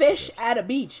wants and fish chips. at a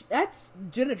beach? That's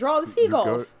gonna draw the You go-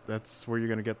 seagulls. that's where you're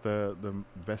gonna get the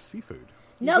best seafood.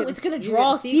 No, You're it's getting- gonna you're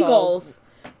draw getting seagulls. seagulls.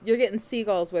 You're getting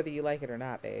seagulls whether you like it or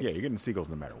not, babe. Yeah, you're getting seagulls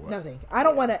no matter what. Nothing. I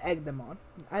don't want to egg them on.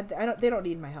 I don't. They don't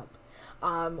need my help.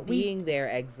 Being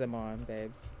there eggs them on,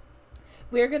 babes.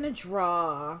 We're gonna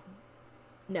draw.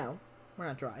 No, we're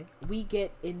not drawing. We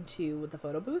get into the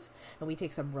photo booth and we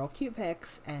take some real cute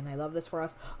pics, and I love this for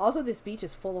us. Also, this beach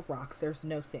is full of rocks. There's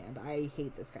no sand. I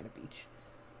hate this kind of beach.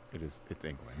 It's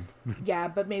England. Yeah,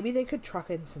 but maybe they could truck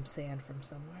in some sand from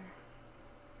somewhere.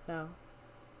 No.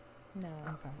 No.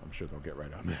 Okay. I'm sure they'll get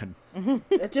right on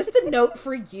that. Just a note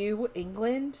for you,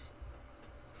 England.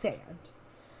 Sand.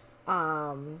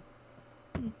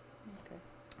 Okay.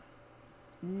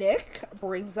 Nick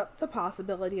brings up the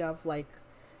possibility of like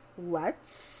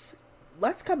let's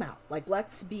come out. Like,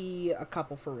 let's be a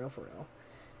couple for real, for real.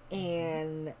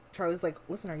 And Charlie's like,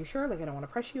 listen, are you sure? Like, I don't want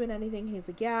to press you in anything. He's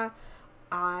like, yeah,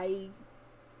 I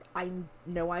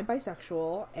know I'm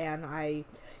bisexual, and I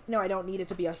don't need it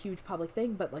to be a huge public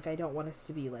thing, but, like, I don't want us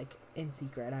to be, like, in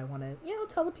secret. I want to,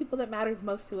 tell the people that matter the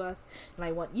most to us, and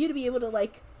I want you to be able to,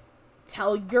 like,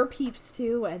 tell your peeps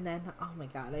too. And then, oh my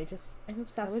god, I'm obsessed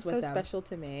with that was them. so special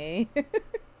to me.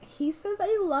 He says,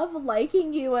 I love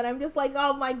liking you, and I'm just like,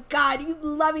 oh my god, you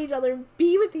love each other,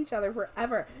 be with each other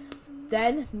forever.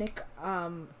 Then Nick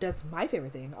does my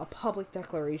favorite thing, a public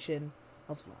declaration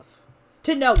of love.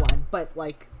 To no one, but,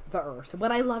 like, the earth.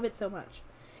 But I love it so much.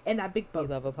 And that big boat. You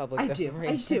love a public I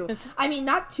declaration. do. I mean,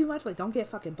 not too much. Like, don't get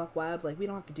fucking buck wild. Like, we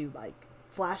don't have to do, like,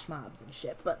 flash mobs and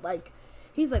shit. But, like,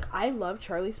 he's like, I love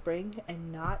Charlie Spring,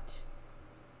 and not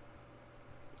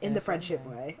in the friendship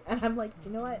way. And I'm like,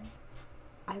 you know what?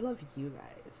 I love you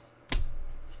guys.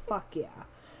 Fuck yeah.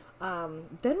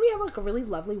 Then we have, like, a really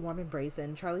lovely warm embrace,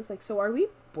 and Charlie's like, so are we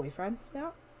boyfriends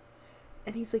now?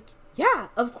 And he's like, yeah,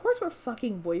 of course we're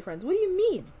fucking boyfriends. What do you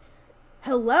mean?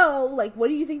 Hello? Like, what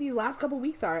do you think these last couple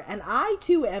weeks are? And I,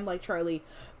 too, am like Charlie,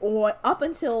 up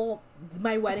until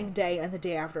my wedding day and the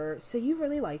day after. So you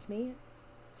really like me?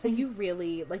 So you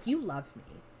really, like, you love me?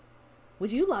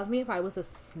 Would you love me if I was a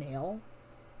snail?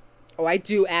 Oh, I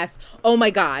do ask. Oh my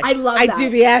gosh. I love that. I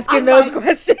do be asking those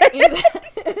questions.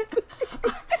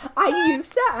 I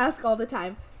used to ask all the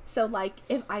time. So, like,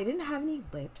 if I didn't have any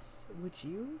lips, would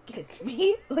you kiss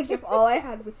me? Like, if all I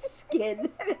had was skin.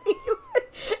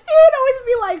 He would always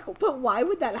be like, but why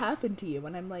would that happen to you?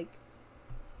 And I'm like,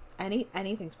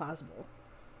 anything's possible.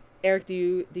 Eric, do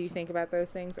you think about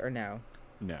those things or no?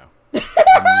 No.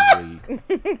 I'm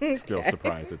usually still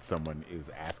surprised that someone is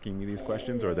asking me these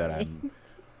questions, or that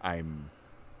I'm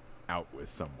out with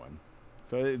someone.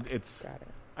 So it's Got it.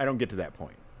 I don't get to that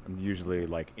point. I'm usually,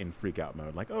 like, in freak out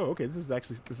mode. Like, oh, okay, this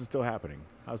is still happening.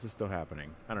 How's this still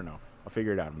happening? I don't know. I'll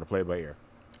figure it out. I'm gonna play it by ear.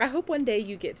 I hope one day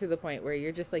you get to the point where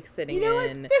you're just, like, sitting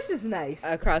in This is nice.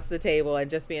 across the table and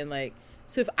just being like,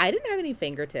 so if I didn't have any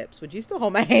fingertips, would you still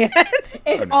hold my hand?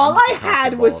 If I'm all I just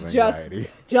had constant was ball of anxiety.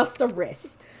 just a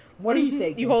wrist, what are you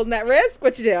thinking? You holding that wrist?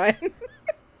 What you doing?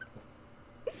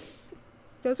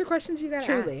 Those are questions you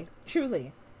gotta ask.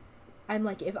 Truly. I'm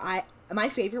like, my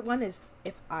favorite one is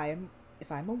if I'm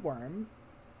a worm,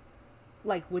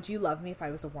 like, would you love me if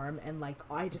I was a worm? And, like,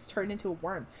 I just turned into a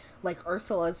worm, like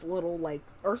Ursula's little, like,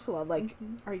 Ursula, like,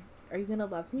 are you gonna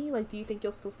love me? Like, do you think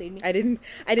you'll still save me? I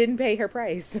didn't pay her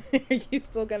price. Are you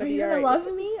still gonna be gonna alright?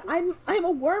 love me? I'm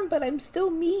a worm, but I'm still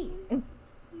me.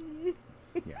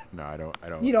 Yeah, no, I don't.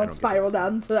 You I don't get spiral that.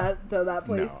 down to that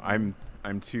place. No,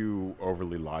 I'm too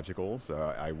overly logical,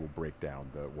 so I will break down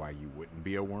the why you wouldn't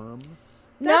be a worm.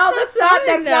 That's not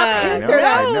the answer.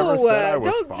 I never said I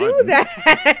was don't fun. do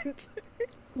that.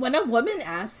 When a woman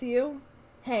asks you,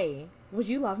 hey, would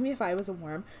you love me if I was a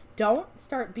worm? Don't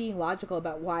start being logical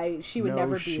about why she would No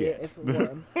never be shit. if a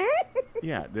worm.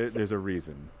 Yeah, there's a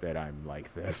reason that I'm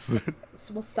like this.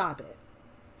 Well, stop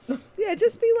it. Yeah,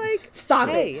 just be like, Stop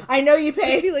hey. it. I know you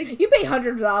pay Be like- you pay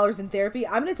 $100 in therapy.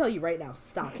 I'm going to tell you right now,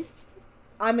 stop it.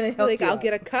 I'm going to help Like, you. I'll out.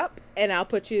 get a cup and I'll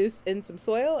put you in some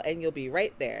soil and you'll be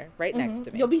right there, right next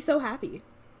to me. You'll be so happy.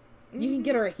 You can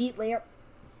get her a heat lamp.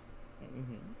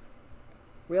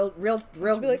 Real.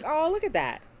 She'll be like, oh, look at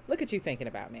that. Look at you thinking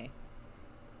about me.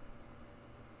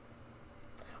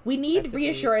 We need That's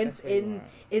reassurance what you want.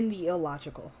 in the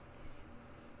illogical.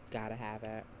 Gotta have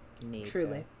it. Need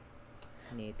Truly.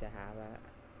 to have it.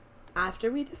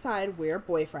 After we decide we're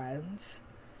boyfriends,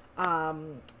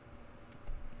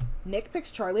 Nick picks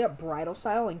Charlie up bridal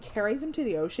style and carries him to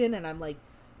the ocean, and I'm like,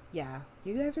 yeah,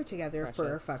 you guys are together for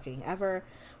Precious. fucking ever.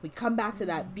 We come back to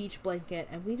that beach blanket,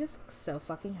 and we just look so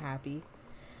fucking happy.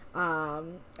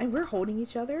 And we're holding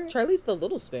each other. Charlie's the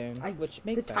little spoon, which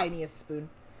makes the sense. tiniest spoon.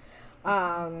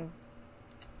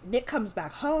 Nick comes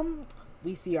back home.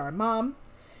 We see our mom,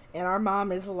 and our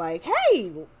mom is like,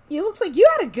 "Hey, it looks like you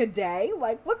had a good day.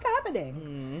 Like, what's happening?"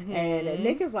 Mm-hmm. And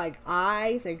Nick is like,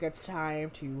 "I think it's time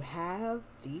to have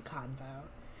the convo."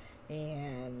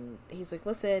 And he's like,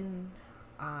 "Listen,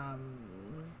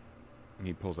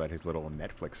 He pulls out his little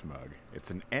Netflix mug. It's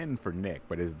an N for Nick,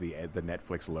 but is the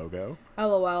Netflix logo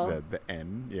LOL." the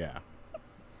N? Yeah.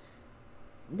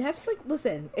 Netflix,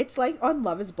 listen, it's like on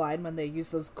Love is Blind when they use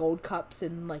those gold cups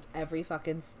in like every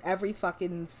fucking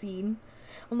scene.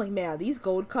 I'm like, man, these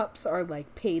gold cups are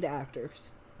like paid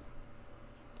actors.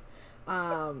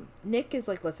 Nick is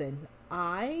like, listen,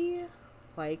 I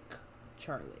like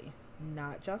Charlie,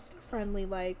 not just a friendly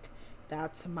like,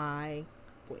 that's my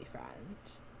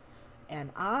boyfriend.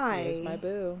 And I Here's my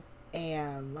boo.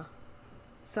 am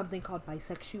something called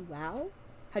bisexual.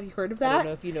 Have you heard of I that? don't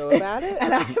know if you know about it.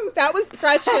 And That was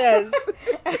precious.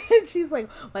 and she's like,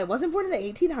 well, I wasn't born in the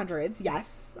 1800s.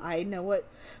 Yes, I know what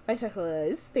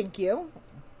bisexual is. Thank you.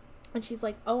 And she's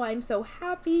like, oh, I'm so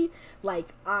happy.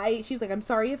 She's like, I'm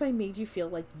sorry if I made you feel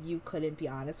like you couldn't be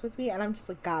honest with me. And I'm just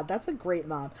like, God, that's a great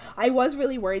mom. I was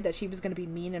really worried that she was going to be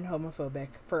mean and homophobic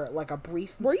for like a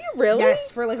brief. Were you really?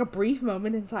 Yes, for like a brief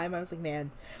moment in time. I was like,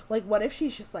 man, like, what if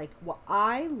she's just like, well,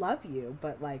 I love you,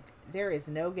 but like, there is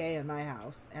no gay in my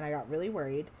house. And I got really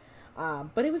worried.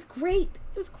 But it was great.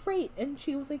 It was great. And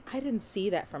she was like, I didn't see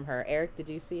that from her. Eric, did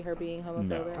you see her being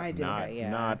homophobic? I did. Not, Okay, yeah.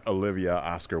 not Olivia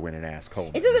Oscar winning ass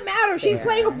Coleman. it doesn't matter. She's Fair.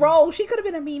 playing a role. She could have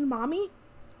been a mean mommy.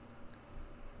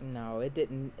 No, it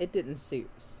didn't. It didn't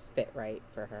fit right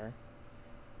for her.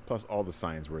 Plus, all the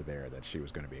signs were there that she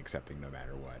was going to be accepting no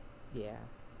matter what. Yeah.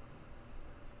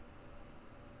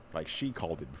 Like, she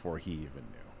called it before he even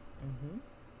knew. Mm-hmm.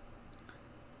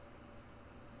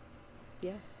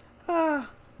 Yeah.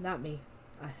 Not me.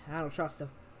 I don't trust him.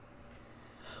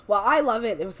 Well, I love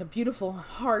it. It was a beautiful,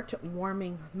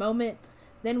 heartwarming moment.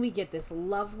 Then we get this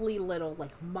lovely little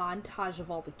like montage of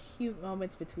all the cute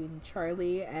moments between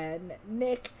Charlie and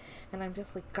Nick, and I'm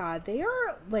just like, God, they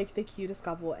are like the cutest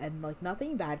couple, and like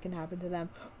nothing bad can happen to them.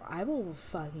 Or I will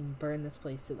fucking burn this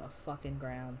place to the fucking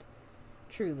ground.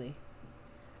 Truly.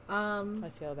 I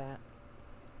feel that.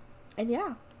 And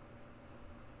yeah,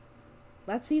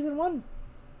 that's season 1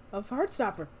 of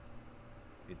Heartstopper.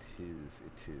 It is.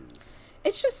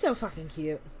 It's just so fucking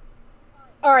cute.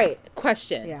 All right.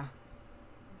 Question. Yeah.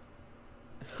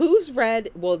 Who's read?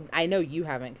 Well, I know you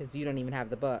haven't because you don't even have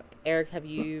the book. Eric, have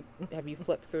you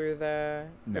flipped through the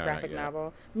No, not graphic yet.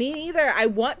 novel? Me neither. I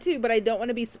want to, but I don't want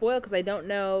to be spoiled because I don't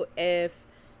know if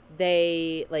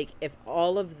they if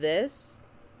all of this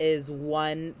is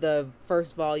the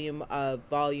first volume of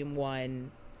volume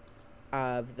 1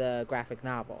 of the graphic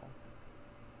novel,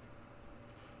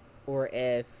 or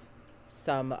if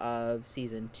some of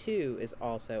season 2 is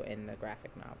also in the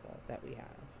graphic novel that we have.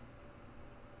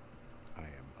 I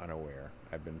am unaware.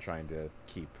 I've been trying to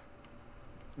keep,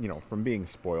 from being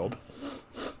spoiled.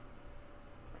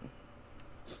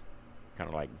 Kind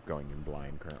of like going in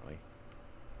blind currently.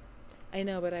 I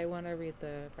know, but I want to read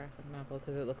the graphic novel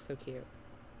because it looks so cute.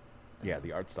 Yeah,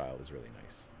 the art style is really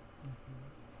nice.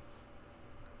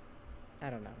 I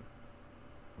don't know.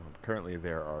 Currently,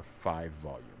 there are 5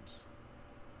 volumes.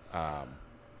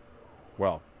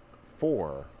 Well,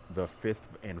 4. The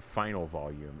 5th and final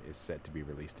volume is set to be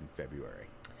released in February.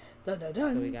 Dun dun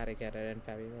dun. So we got to get it in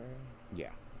February.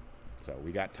 Yeah. So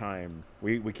we got time.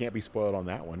 We can't be spoiled on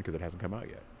that one because it hasn't come out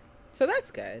yet. So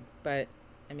that's good. But,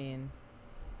 I mean,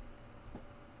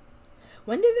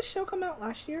 When did this show come out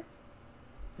last year?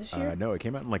 This year? No, it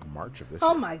came out in like March of this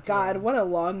Oh year. my God, what a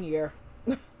long year.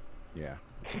 Yeah.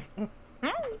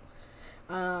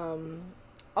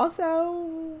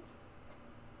 Also,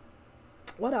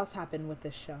 what else happened with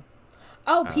this show?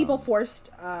 Oh, people forced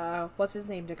what's his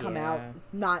name to come out. Yeah.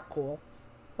 Not cool.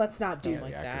 Let's not do Don't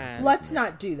like that. Let's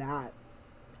not do that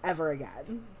ever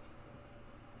again.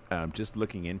 Just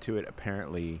looking into it,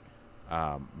 apparently,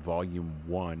 volume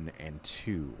 1 and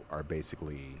 2 are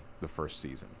basically the first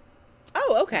season.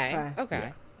 oh, okay. Okay. Okay.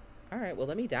 Yeah. All right. Well,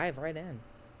 let me dive right in.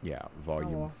 Yeah,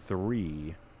 volume Oh.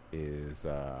 3 is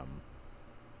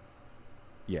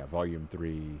volume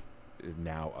 3 is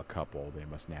now a couple. They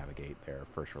must navigate their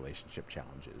first relationship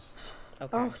challenges,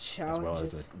 Okay. Oh, as well as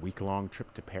challenges. a week-long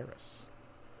trip to Paris.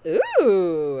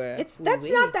 Ooh. That's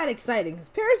Ooh-wee. not that exciting because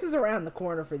Paris is around the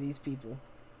corner for these people.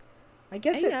 I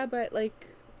guess Yeah, but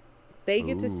they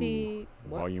get to Ooh, see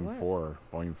volume what? 4.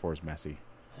 Volume 4 is messy.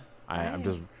 I'm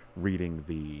just reading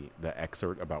the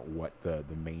excerpt about what the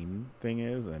main thing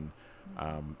is, and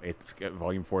it's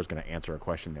volume 4 is going to answer a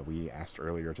question that we asked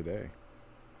earlier today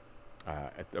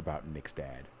about Nick's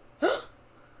dad.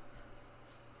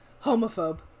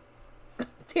 homophobe.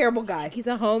 Terrible guy. He's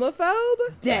a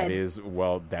homophobe? Dead. That is,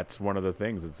 that's one of the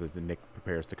things. It says that Nick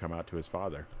prepares to come out to his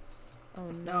father.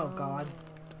 Oh Oh, God.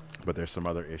 But there's some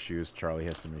other issues. Charlie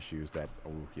has some issues that,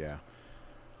 yeah.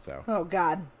 So Oh,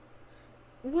 God.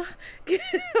 What?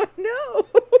 No.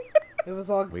 It was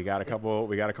all... we got a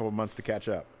couple months to catch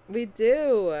up. We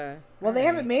do. Well, they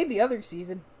haven't made the other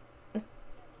season.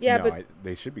 Yeah, No, but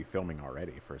they should be filming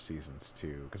already for seasons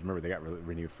 2. Because remember, they got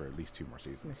renewed for at least 2 more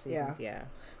seasons. seasons, yeah.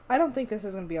 I don't think this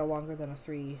is going to be a longer than a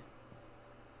 3.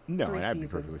 No, 3 and I'd be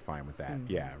season. perfectly fine with that.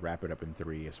 Yeah, wrap it up in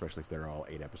 3, especially if they're all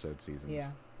 8-episode seasons. Yeah.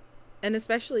 And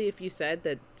especially if you said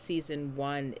that season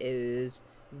 1 is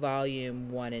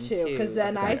volume 1 and 2. Because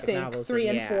then of the I graphic think novels, 3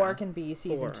 and yeah, 4 can be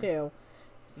season 4. 2.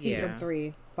 Season Yeah.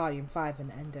 3, volume 5,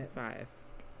 and end it. 5.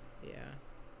 Yeah.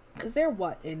 Because they're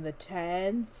what, in the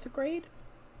 10th grade?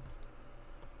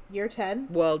 Year 10?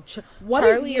 Well, What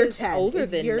is Charlie year is 10? older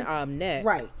Is than year- Nick.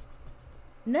 Right.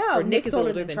 No, Or Nick Nick's is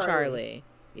older than Charlie.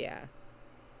 Yeah.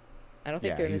 I don't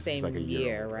think Yeah, they're in the he's same like a year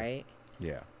year, older. right?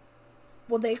 Yeah.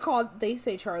 Well, they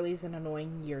say Charlie's an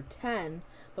annoying year 10,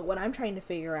 but what I'm trying to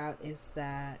figure out is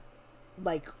that,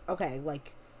 like, okay,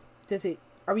 like,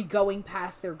 are we going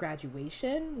past their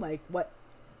graduation? Like, what,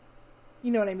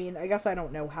 you know what I mean? I guess I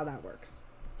don't know how that works.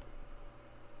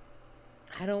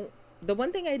 The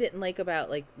one thing I didn't like about,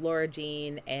 like, Laura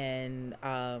Jean and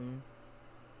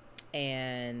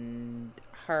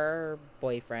her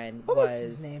boyfriend What was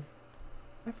his name?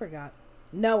 I forgot.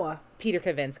 Noah. Peter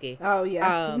Kavinsky. Oh,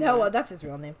 yeah. Noah, that's his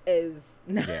real name. Is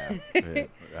Yeah.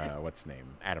 What's his name?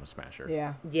 Adam Smasher.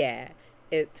 Yeah. yeah.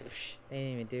 They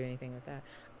didn't even do anything with that.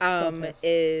 Still pissed.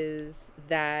 Is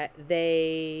that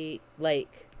they,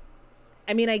 like,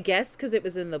 I mean, I guess because it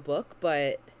was in the book,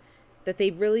 but that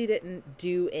they really didn't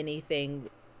do anything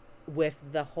with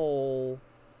the whole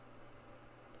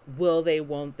will they,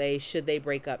 won't they, should they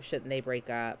break up, shouldn't they break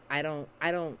up.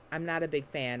 I'm not a big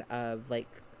fan of, like,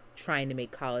 trying to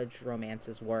make college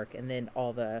romances work and then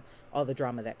all the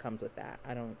drama that comes with that.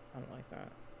 I don't like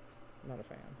that. I'm not a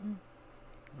fan.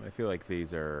 I feel like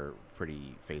these are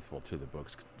pretty faithful to the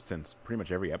books since pretty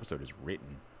much every episode is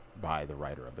written by the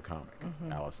writer of the comic,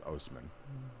 Alice Oseman.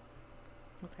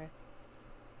 Okay.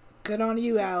 Good on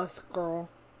you, Alice, girl.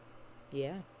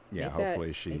 Yeah. Yeah, Make hopefully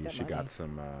that she money. got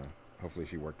some. Hopefully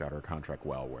she worked out her contract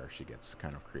well, where she gets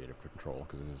kind of creative control,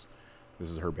 because this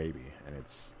is her baby and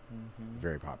it's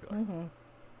very popular. Mm-hmm.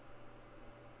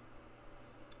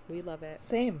 We love it.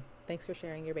 Same. Thanks for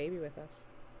sharing your baby with us.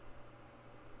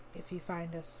 If you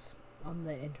find us on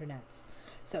the internet.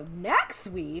 So next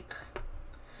week,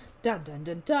 dun dun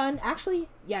dun dun. Actually,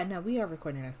 yeah, no, we are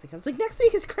recording next week. I was like, next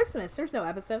week is Christmas. There's no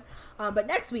episode. But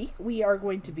next week we are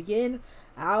going to begin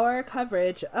our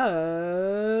coverage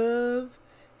of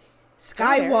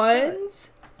Sky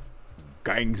One's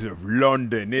Gangs of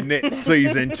London, isn't it?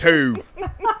 Season 2.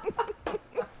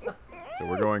 So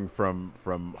we're going from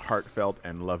heartfelt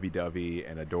and lovey-dovey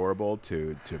and adorable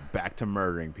to back to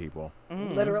murdering people.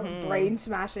 literally brain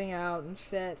smashing out and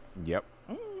shit. Yep.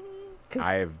 'Cause-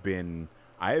 I have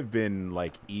been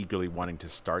like eagerly wanting to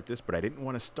start this, but I didn't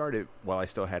want to start it while I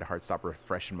still had Heartstopper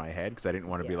fresh in my head, because I didn't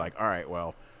want to be like, all right,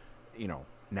 well, you know,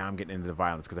 now I'm getting into the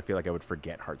violence, because I feel like I would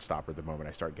forget Heartstopper the moment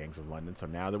I start Gangs of London. So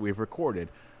now that we've recorded,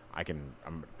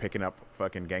 I'm picking up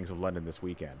fucking Gangs of London this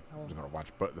weekend. I'm just gonna watch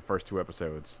the first 2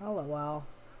 episodes. Oh well.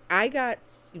 I got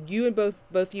you and both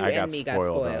you I and me got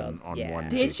spoiled on yeah. one.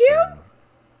 Did big you? thing.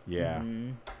 Yeah.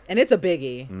 And it's a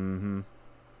biggie. Mm-hmm.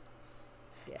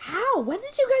 How? When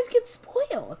did you guys get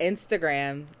spoiled?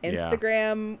 Instagram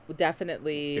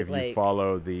definitely If you like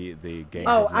follow the Gangs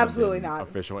Oh, of absolutely London not.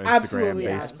 official Instagram, Absolutely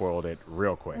they not. spoiled it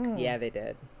real quick. yeah, they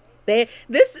did. This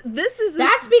is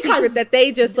That's a because- secret that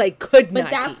they just like could But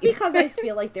not that's keep. because I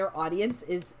feel like their audience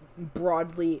is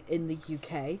broadly in the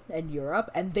UK and Europe,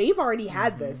 and they've already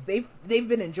had this. They've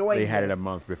been enjoying. They had it this. a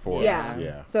month before. Yeah. us,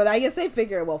 yeah. So I guess they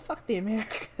figure, well, fuck the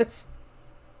Americans.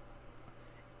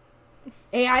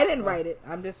 Hey, I didn't write it.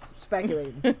 I'm just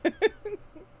speculating.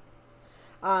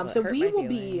 So hurt we my will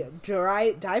be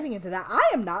diving into that. I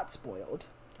am not spoiled.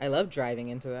 I love driving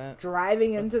into that.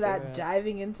 Driving into Let's that, do it.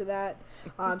 diving into that.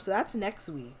 So that's next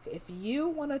week. If you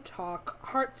want to talk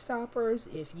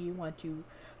Heartstoppers, if you want to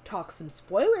talk some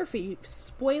spoiler-free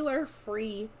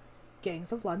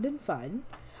Gangs of London fun,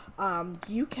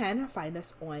 you can find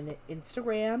us on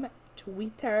Instagram,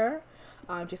 Twitter,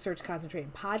 just search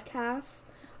Concentrated Podcasts,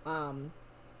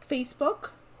 Facebook,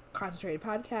 Concentrated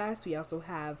Podcasts. We also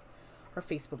have our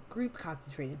Facebook group,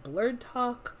 Concentrated Blurred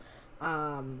Talk.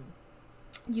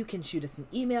 You can shoot us an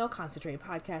email,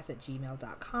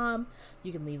 concentratedpodcast@gmail.com.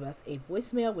 You can leave us a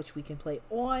voicemail, which we can play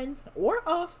on or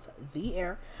off the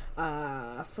air,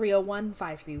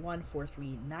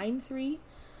 301-531-4393.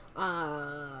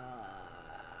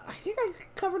 I think I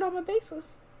covered all my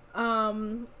bases.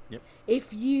 Yep.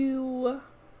 If you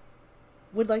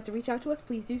would like to reach out to us,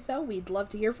 please do so. We'd love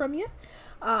to hear from you.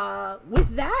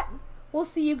 With that, we'll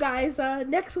see you guys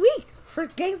next week for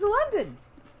Gangs of London.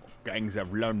 Gangs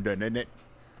of London, innit?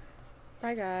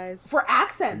 Bye guys. For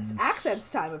accents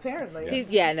time, apparently. Yes.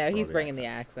 He's the bringing the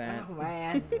accents. accent. Oh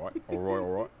man. All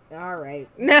right. All right.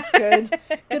 Good.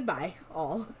 Goodbye,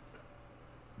 all.